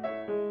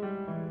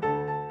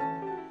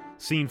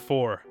 Scene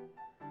 4.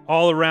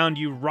 All around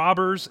you,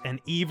 robbers and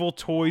evil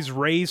toys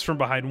raise from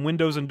behind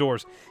windows and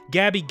doors.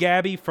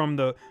 Gabby from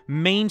the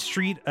main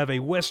street of a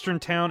western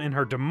town and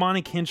her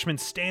demonic henchmen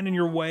stand in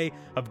your way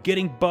of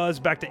getting Buzz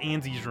back to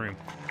Anzie's room.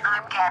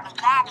 I'm Gabby,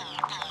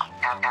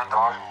 and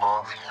I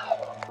love you.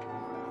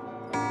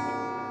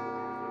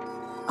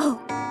 Oh,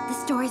 the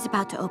store's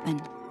about to open.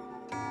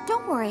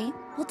 Don't worry,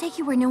 we'll take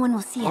you where no one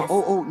will see us.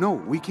 Oh, no,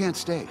 we can't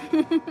stay.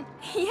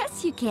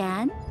 Yes, you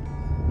can.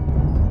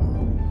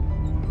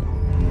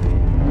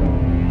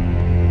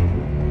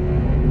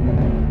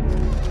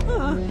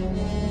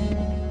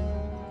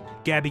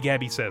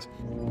 Gabby says,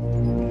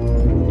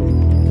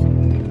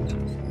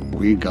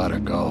 We gotta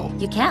go.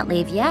 You can't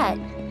leave yet.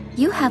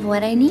 You have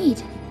what I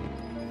need.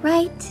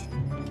 Right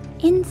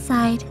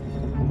inside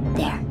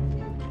there.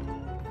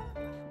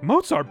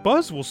 Mozart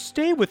Buzz will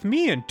stay with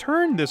me and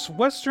turn this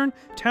western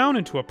town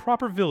into a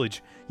proper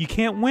village. You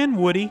can't win,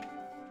 Woody.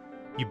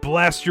 You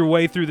blast your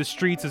way through the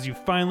streets as you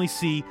finally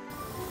see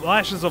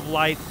flashes of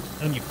light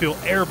and you feel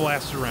air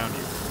blasts around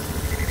you.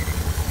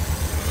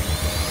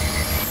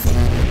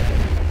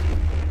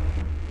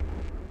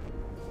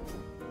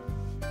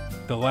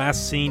 The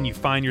last scene, you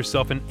find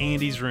yourself in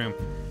Andy's room.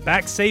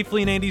 Back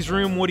safely in Andy's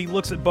room, Woody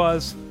looks at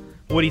Buzz.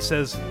 Woody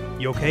says,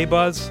 You okay,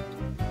 Buzz?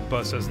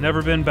 Buzz says,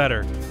 Never been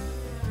better.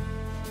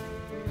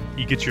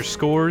 You get your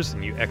scores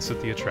and you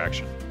exit the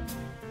attraction.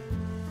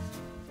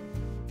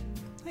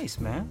 Nice,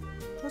 man.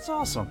 That's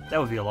awesome. That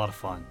would be a lot of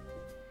fun.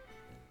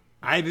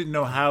 I didn't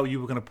know how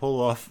you were going to pull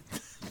off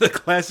the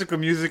classical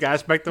music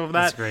aspect of that.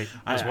 That's great.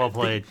 That's well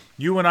played.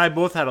 You and I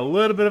both had a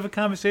little bit of a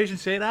conversation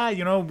saying,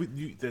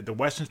 the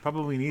Western's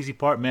probably an easy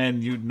part,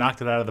 man. You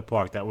knocked it out of the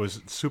park. That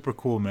was super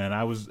cool, man.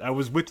 I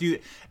was with you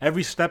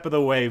every step of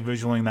the way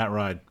visualing that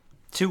ride.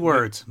 2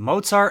 words.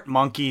 Mozart,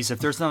 monkeys. If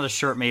there's not a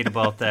shirt made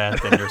about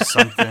that, then there's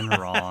something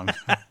wrong.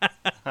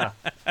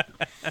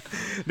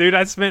 Dude,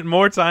 I spent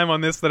more time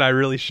on this than I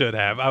really should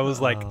have. I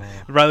was like,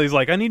 Riley's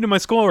like, I need to do my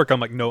schoolwork. I'm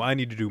like, no, I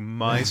need to do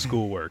my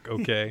schoolwork.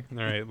 Okay,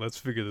 all right, let's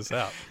figure this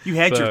out. You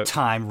had your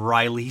time,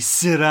 Riley.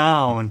 Sit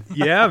down.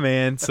 Yeah,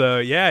 man. So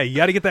yeah, you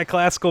got to get that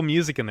classical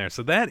music in there.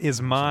 So that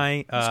is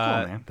my cool,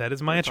 man. that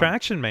is my Very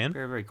attraction, fun. man.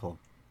 Very, very cool.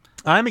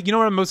 You know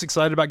what I'm most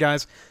excited about,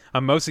 guys?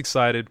 I'm most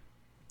excited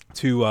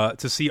to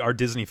see our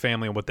Disney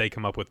family and what they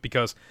come up with,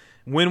 because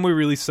when we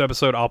release this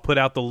episode, I'll put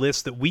out the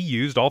list that we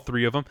used, all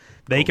three of them.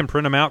 They can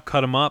print them out,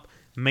 cut them up,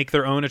 make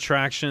their own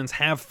attractions,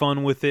 have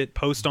fun with it,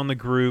 post on the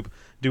group,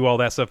 do all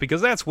that stuff,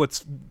 because that's what's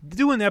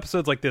doing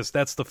episodes like this.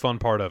 That's the fun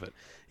part of it,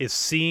 is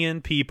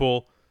seeing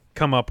people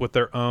come up with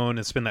their own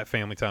and spend that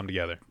family time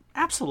together.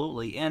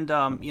 Absolutely. And,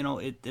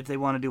 if they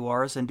want to do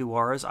ours, then do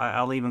ours.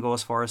 I'll even go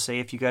as far as say,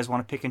 if you guys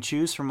want to pick and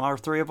choose from our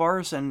three of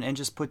ours and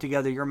just put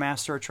together your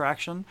master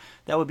attraction,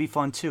 that would be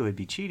fun too. It'd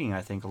be cheating,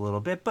 I think, a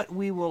little bit, but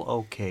we will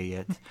okay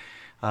it.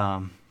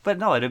 But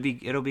no, it'll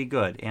be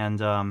good.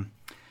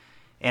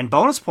 And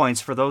bonus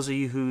points for those of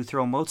you who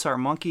throw Mozart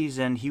monkeys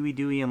and Huey,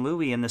 Dewey, and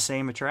Louie in the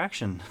same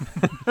attraction.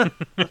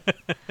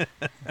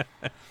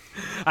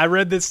 I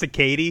read this to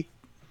Katie,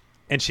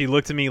 and she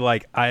looked at me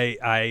like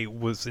I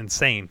was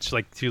insane.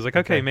 She was like,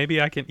 okay,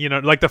 maybe I can,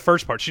 like the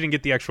first part. She didn't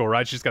get the actual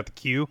ride. She just got the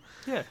queue.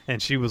 Yeah. And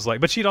she was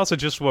like, but she'd also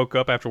just woke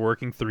up after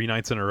working 3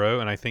 nights in a row,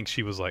 and I think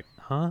she was like,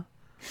 huh?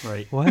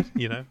 Right. What?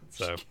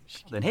 So.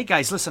 Then, hey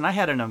guys, listen, I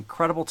had an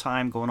incredible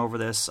time going over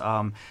this.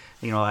 I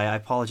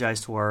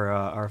apologize to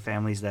our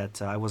families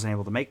that I wasn't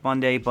able to make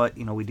Monday, but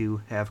we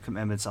do have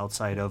commitments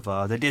outside of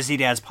the Disney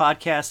Dads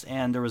podcast,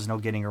 and there was no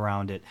getting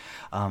around it.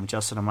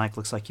 Justin and Mike,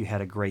 looks like you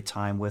had a great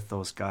time with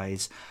those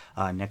guys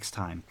next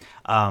time.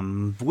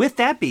 With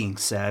that being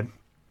said,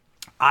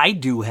 I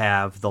do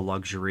have the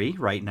luxury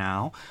right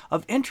now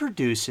of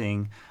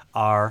introducing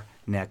our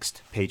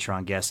next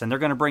Patreon guest, and they're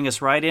going to bring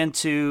us right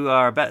into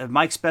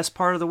Mike's best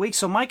part of the week.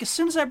 So, Mike, as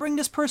soon as I bring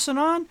this person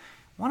on,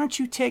 why don't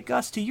you take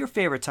us to your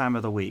favorite time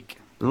of the week?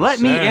 Let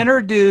me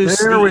introduce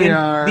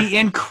the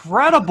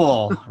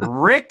incredible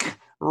Rick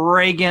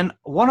Reagan,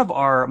 one of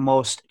our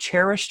most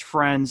cherished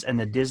friends in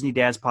the Disney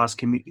Dads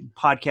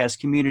podcast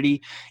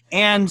community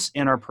and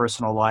in our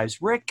personal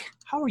lives. Rick,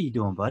 how are you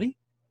doing, buddy?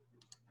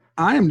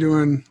 I am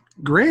doing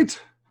great.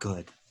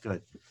 Good.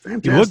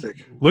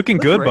 Fantastic. Looking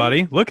good,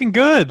 buddy. Looking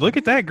good. Look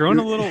at that. Growing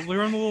a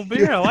little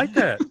beard. I like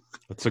that.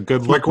 That's a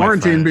good look. My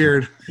quarantine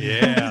beard.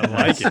 Yeah, I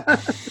like it.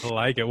 I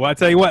like it. Well, I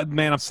tell you what,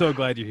 man, I'm so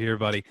glad you're here,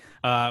 buddy.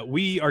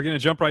 We are going to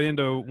jump right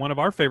into one of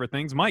our favorite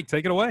things. Mike,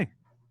 take it away.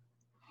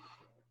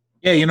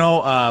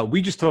 Yeah,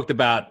 we just talked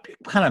about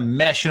kind of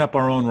meshing up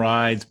our own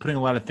rides, putting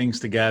a lot of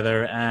things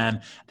together. And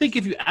I think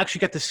if you actually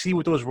got to see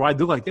what those rides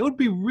look like, they would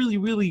be really,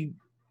 really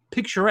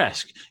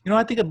picturesque.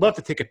 I think I'd love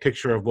to take a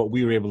picture of what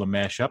we were able to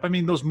mash up. I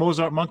mean, those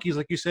Mozart monkeys,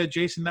 like you said,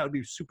 Jason, that would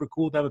be super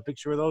cool to have a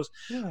picture of those.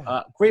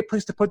 Yeah. Great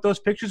place to put those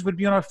pictures would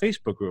be on our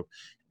Facebook group.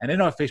 And in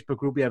our Facebook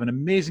group, we have an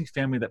amazing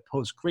family that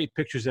posts great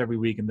pictures every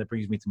week, and that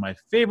brings me to my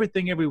favorite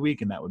thing every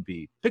week, and that would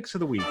be Pics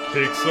of the Week.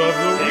 Pics of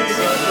the Week.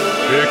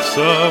 Pics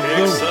of the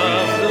Week.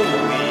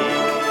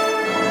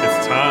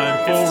 It's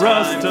time for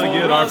us to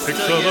get our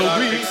Pics of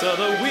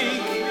the Week.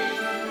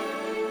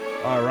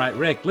 All right,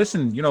 Rick,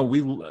 listen,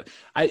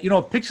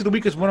 Pics of the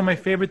Week is one of my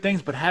favorite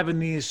things, but having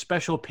these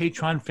special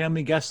Patreon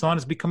family guests on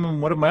is becoming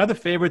one of my other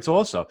favorites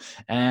also.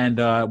 And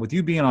with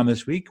you being on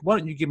this week, why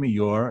don't you give me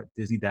your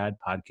Disney Dad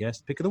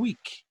podcast Pick of the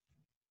Week?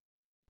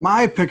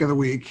 My pick of the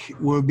week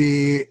will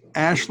be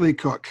Ashley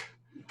Cook.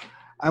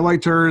 I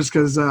liked hers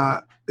because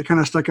it kind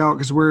of stuck out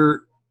because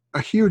we're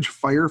a huge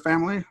fire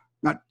family.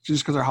 Not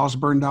just because our house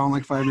burned down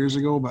like 5 years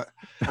ago, but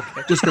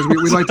just because we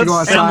like to go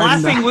outside.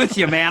 I'm laughing with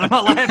you, man. I'm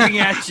not laughing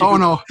at you. Oh,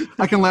 no.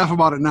 I can laugh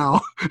about it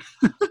now.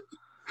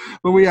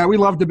 But we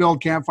love to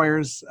build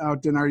campfires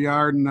out in our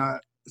yard, and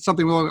it's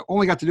something we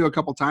only got to do a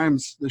couple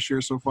times this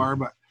year so far.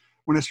 But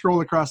when I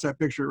scrolled across that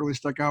picture, it really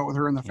stuck out with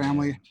her and the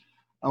family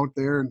out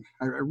there, and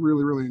I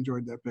really, really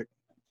enjoyed that pic.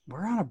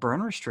 We're on a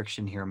burn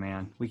restriction here,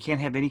 man. We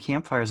can't have any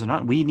campfires or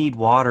nothing. We need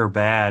water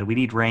bad. We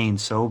need rain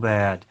so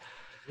bad.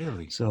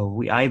 Really?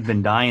 So I've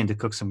been dying to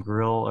cook some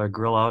grill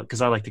out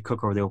because I like to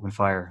cook over the open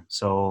fire.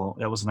 So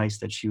that was nice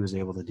that she was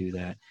able to do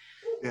that.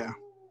 Yeah.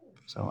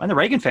 So, and the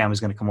Reagan family's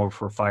going to come over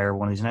for a fire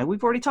one of these nights.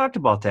 We've already talked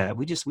about that.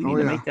 We need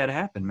to make that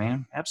happen,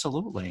 man.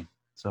 Absolutely.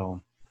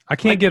 So I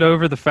can't get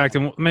over the fact,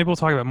 and maybe we'll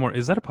talk about more.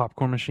 Is that a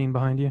popcorn machine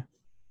behind you?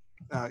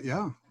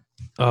 Yeah.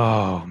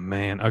 Oh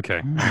man. Okay.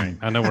 All right.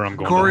 I know where I'm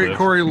going.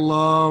 Corey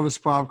loves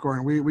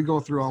popcorn. We go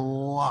through a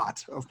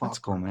lot of popcorn. That's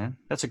cool, man.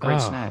 That's a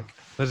great snack.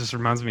 That just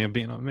reminds me of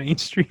being on Main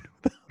Street.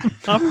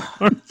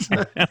 Popcorn.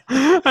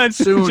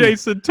 Soon.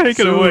 Jason, take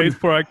it away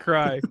before I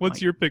cry.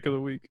 What's your pick of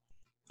the week?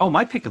 Oh,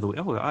 my pick of the week.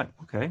 Oh,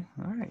 okay.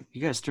 All right.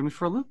 You guys threw me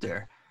for a loop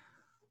there.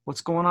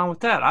 What's going on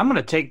with that? I'm going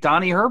to take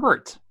Donnie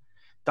Herbert.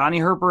 Donnie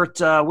Herbert,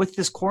 with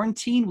this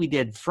quarantine, we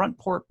did front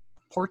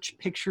porch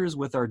pictures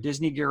with our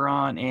Disney gear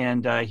on,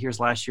 and here's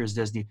last year's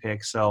Disney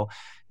pick. So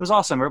it was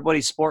awesome.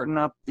 Everybody's sporting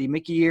up the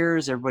Mickey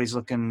ears. Everybody's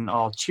looking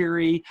all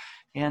cheery,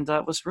 and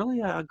it was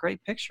really a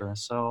great picture.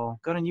 So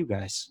good on you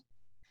guys.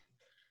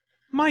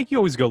 Mike, you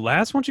always go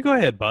last. Why don't you go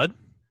ahead, bud?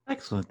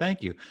 Excellent.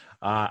 Thank you.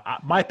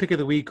 My pick of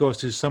the week goes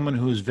to someone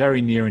who's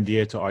very near and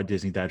dear to our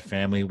Disney Dad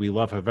family. We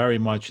love her very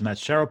much, and that's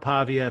Cheryl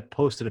Pavia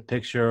posted a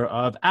picture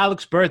of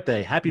Alec's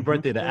birthday. Happy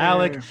birthday to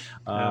Alec.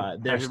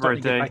 They're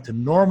starting to get back to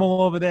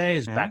normal over there.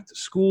 He's back to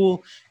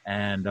school.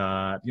 And,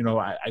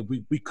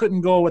 we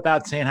couldn't go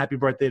without saying happy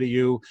birthday to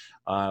you.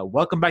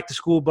 Welcome back to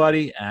school,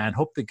 buddy, and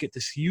hope to get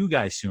to see you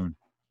guys soon.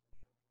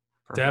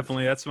 Perfect.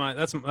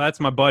 Definitely, that's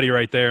my buddy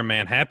right there,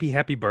 man.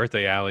 Happy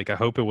birthday, Alec. I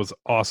hope it was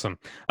awesome.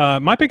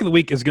 My pick of the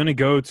week is going to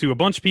go to a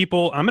bunch of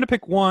people. I'm going to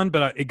pick one,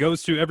 but it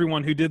goes to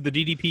everyone who did the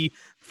DDP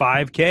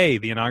 5K,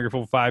 the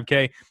inaugural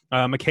 5K.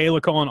 Michaela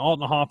Cullen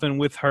Altenhofen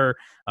with her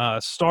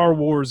Star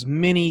Wars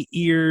mini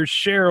ears.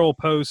 Cheryl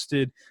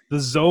posted the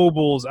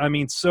Zobels. I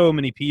mean, so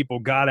many people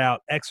got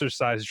out,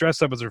 exercised,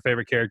 dressed up as their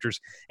favorite characters.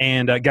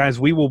 And guys,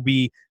 we will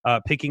be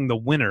picking the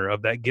winner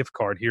of that gift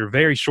card here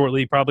very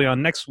shortly, probably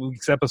on next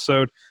week's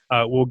episode.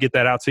 We'll get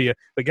that out to you.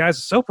 But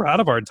guys, so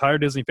proud of our entire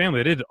Disney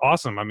family. They did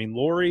awesome. I mean,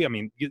 Lori,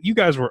 you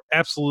guys were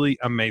absolutely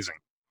amazing.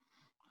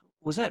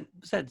 Was that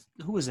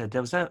who was that?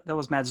 That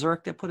was Matt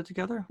Zurich that put it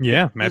together?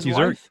 Yeah, Matthew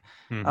Zurich.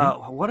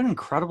 Mm-hmm. What an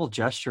incredible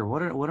gesture!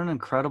 What an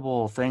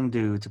incredible thing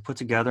to put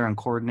together and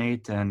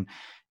coordinate and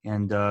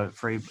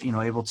for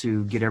able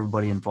to get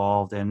everybody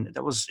involved, and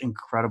that was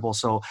incredible.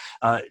 So,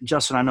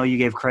 Justin, I know you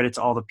gave credit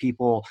to all the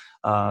people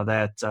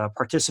that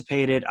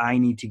participated. I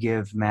need to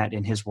give Matt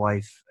and his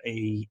wife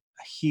a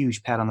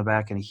huge pat on the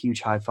back and a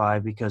huge high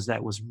five because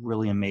that was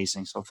really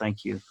amazing. So,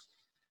 thank you.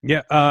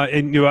 Yeah,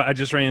 and I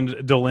just ran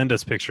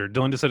Delinda's picture.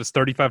 Delinda said it's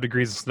 35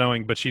 degrees and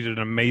snowing, but she did an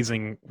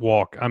amazing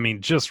walk. I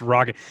mean, just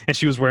rocking. And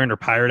she was wearing her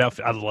pirate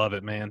outfit. I love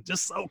it, man.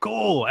 Just so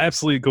cool.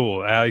 Absolutely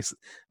cool.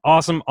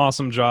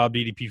 Awesome job,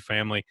 DDP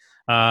family,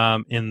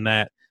 in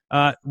that.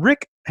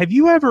 Rick, have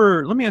you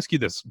ever, let me ask you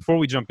this before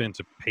we jump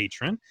into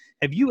Patron,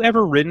 have you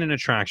ever ridden an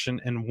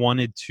attraction and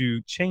wanted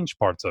to change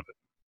parts of it?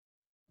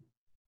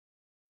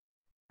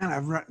 And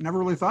I've never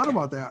really thought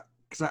about that.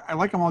 Because I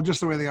like them all just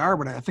the way they are,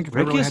 but I think if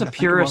Rick I really is a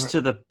purist to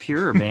the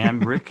pure, man.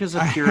 Rick is a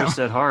purist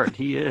at heart.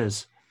 He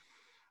is.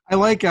 I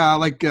like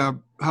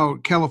how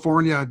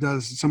California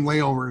does some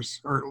layovers,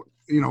 or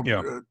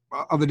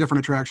of the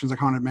different attractions like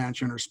Haunted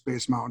Mansion or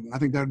Space Mountain. I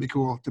think that would be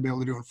cool to be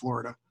able to do in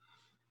Florida.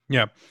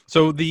 Yeah.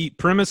 So the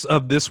premise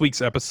of this week's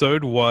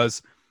episode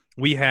was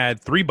we had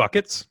 3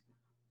 buckets.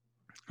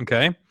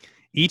 Okay.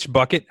 Each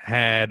bucket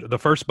the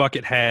first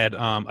bucket had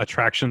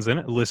attractions in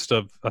it, a list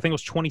of, I think it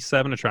was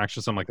 27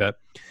 attractions, something like that.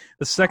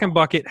 The second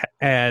bucket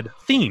had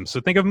themes.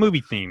 So think of movie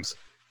themes,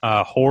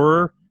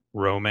 horror,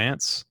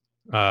 romance,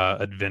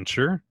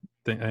 adventure,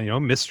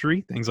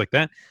 mystery, things like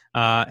that.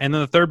 And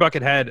then the third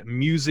bucket had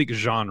music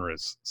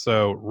genres.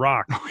 So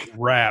rock,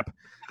 rap,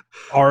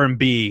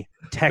 R&B,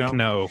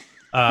 techno,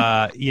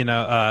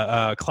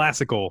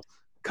 classical,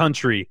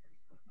 country.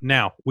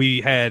 Now,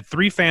 we had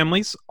 3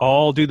 families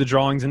all do the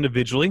drawings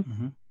individually.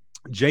 Mm-hmm.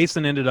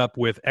 Jason ended up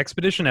with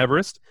Expedition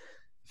Everest,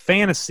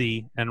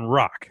 Fantasy, and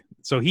Rock.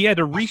 So he had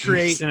to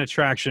recreate an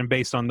attraction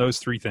based on those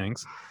 3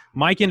 things.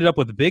 Mike ended up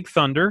with Big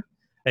Thunder,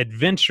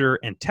 Adventure,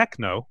 and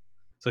Techno.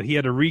 So he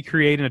had to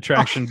recreate an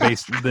attraction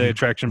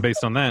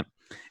based on that.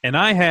 And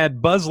I had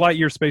Buzz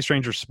Lightyear Space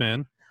Ranger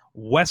Spin,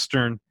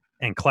 Western,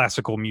 and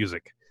classical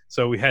music.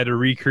 So we had to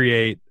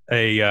recreate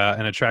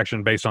an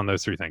attraction based on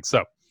those 3 things.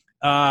 So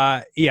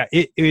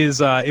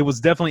it was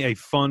definitely a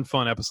fun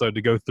episode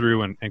to go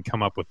through and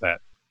come up with that.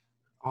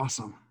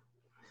 Awesome.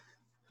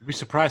 You'd be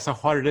surprised how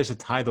hard it is to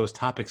tie those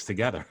topics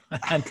together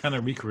and kind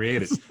of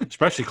recreate it,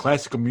 especially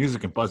classical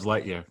music and Buzz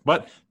Lightyear.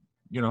 But,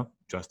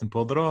 Justin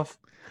pulled it off.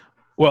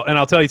 Well, and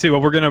I'll tell you too,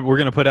 we're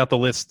gonna put out the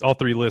list, all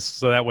 3 lists,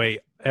 so that way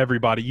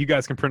you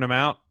guys can print them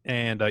out,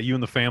 and you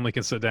and the family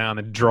can sit down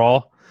and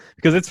draw,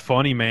 because it's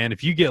funny, man.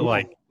 If you get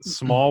like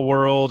Small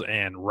World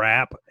and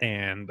rap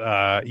and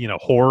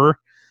horror.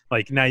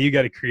 Like now you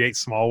got to create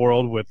Small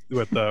World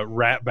with a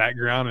rap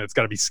background, and it's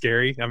got to be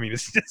scary. I mean,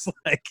 it's just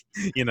like,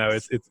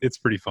 it's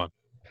pretty fun.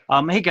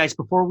 Hey guys,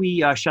 before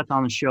we shut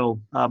down the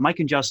show, Mike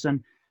and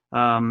Justin,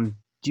 do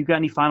you got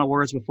any final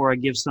words before I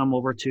give some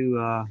over to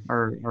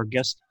our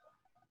guest?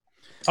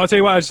 I'll tell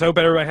you what, I just hope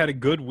everybody had a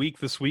good week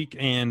this week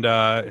and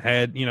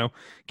had,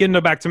 getting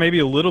back to maybe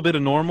a little bit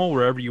of normal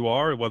wherever you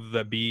are, whether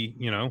that be,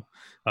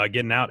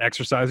 getting out,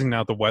 exercising now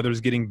that the weather's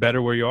getting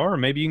better where you are, or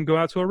maybe you can go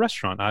out to a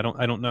restaurant. I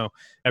don't know.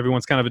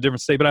 Everyone's kind of a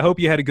different state, but I hope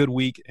you had a good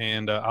week,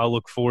 and I'll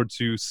look forward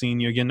to seeing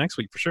you again next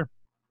week for sure.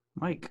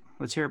 Mike,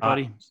 let's hear it,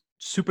 buddy.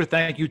 Super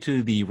thank you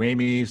to the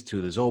Raimis,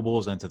 to the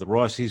Zobels, and to the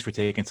Rossies for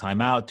taking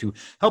time out to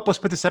help us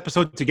put this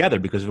episode together,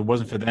 because if it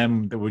wasn't for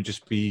them, there would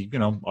just be,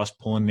 us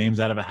pulling names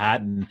out of a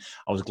hat, and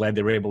I was glad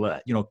they were able to,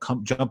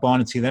 jump on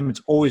and see them. It's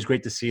always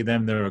great to see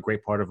them. They're a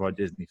great part of our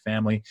Disney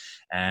family,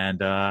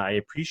 and I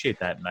appreciate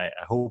that, and I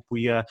hope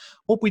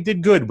we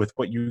did good with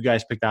what you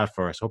guys picked out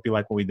for us. Hope you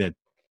like what we did.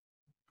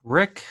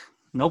 Rick,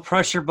 no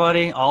pressure,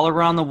 buddy. All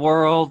around the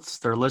world,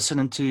 they're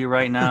listening to you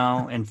right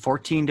now in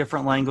 14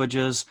 different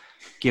languages.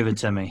 Give it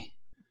to me.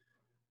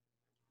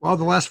 Well,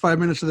 the last 5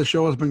 minutes of the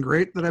show has been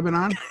great that I've been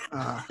on.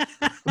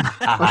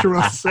 Not sure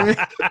what else to say.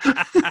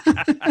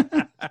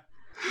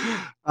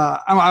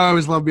 I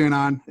always love being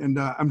on, and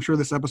I'm sure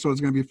this episode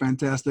is going to be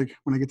fantastic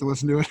when I get to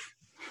listen to it.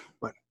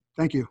 But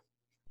thank you.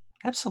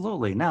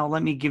 Absolutely. Now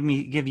let me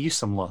give you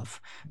some love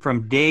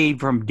from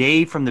Dave. From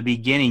the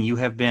beginning, you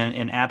have been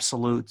an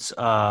absolute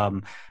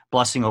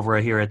blessing over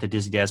here at the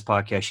Disney Dads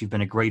podcast. You've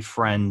been a great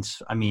friend.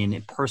 I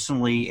mean,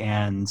 personally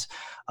and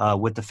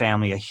with the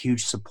family, a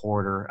huge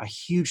supporter,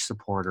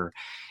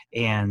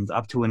 and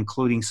up to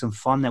including some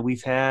fun that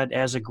we've had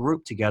as a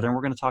group together. And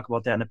we're going to talk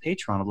about that in the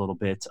Patreon a little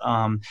bit.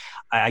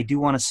 I do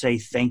want to say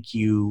thank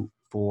you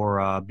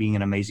for being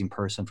an amazing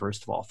person,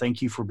 first of all.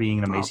 Thank you for being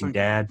an amazing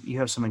dad. You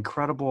have some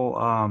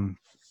incredible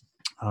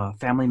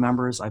family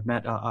members. I've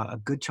met a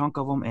good chunk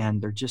of them,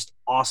 and they're just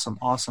awesome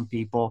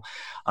people.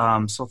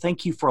 So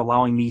thank you for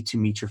allowing me to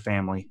meet your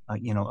family,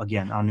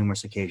 again, on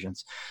numerous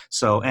occasions.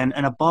 So, and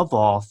above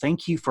all,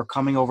 thank you for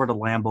coming over to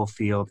Lambeau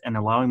Field and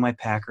allowing my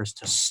Packers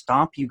to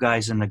stomp you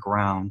guys in the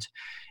ground,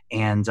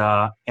 and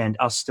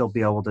I'll still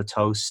be able to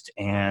toast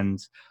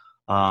and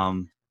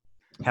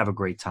have a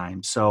great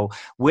time. So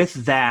with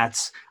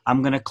that,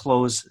 I'm going to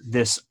close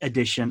this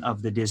edition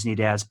of the Disney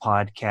Dads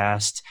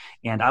podcast.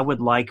 And I would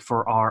like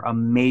for our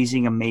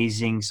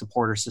amazing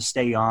supporters to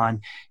stay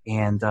on.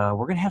 And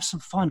we're going to have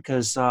some fun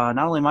because not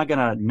only am I going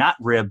to not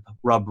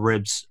rub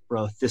ribs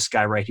with this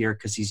guy right here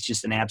because he's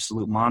just an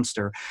absolute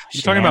monster.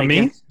 You talking about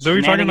me? So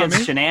you're talking about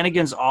me?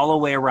 Shenanigans all the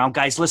way around.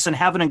 Guys, listen,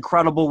 have an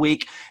incredible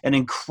week, an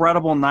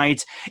incredible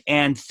night.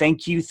 And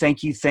thank you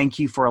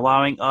for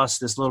allowing us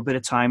this little bit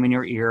of time in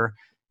your ear.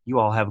 You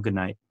all have a good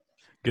night.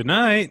 Good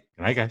night.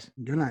 Good night, guys.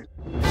 Good night.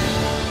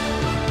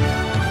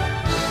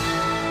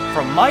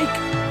 From Mike,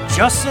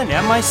 Justin,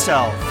 and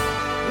myself,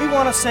 we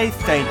want to say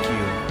thank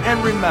you.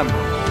 And remember,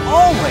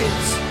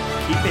 always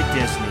keep it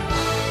Disney.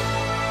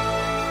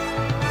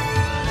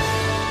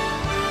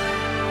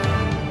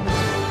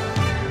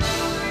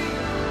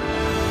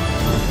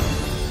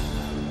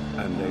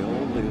 And they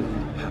all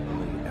live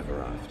happily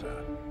ever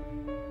after.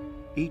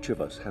 Each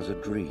of us has a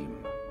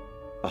dream,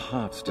 a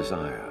heart's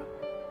desire.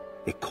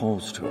 It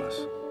calls to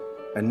us,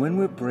 and when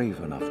we're brave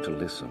enough to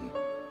listen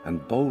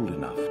and bold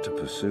enough to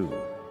pursue,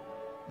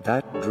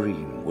 that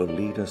dream will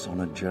lead us on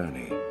a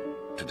journey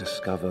to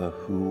discover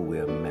who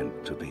we're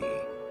meant to be.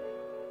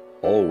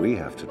 All we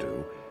have to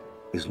do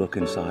is look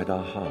inside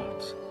our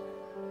hearts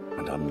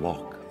and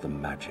unlock the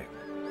magic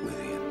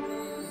within.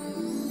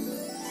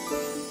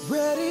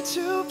 Ready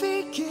to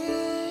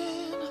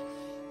begin,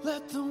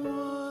 let the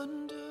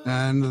wonder...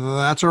 And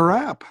that's a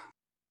wrap.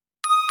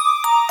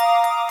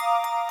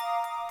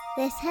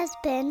 This has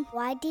been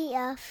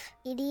YDF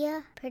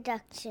Media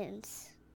Productions.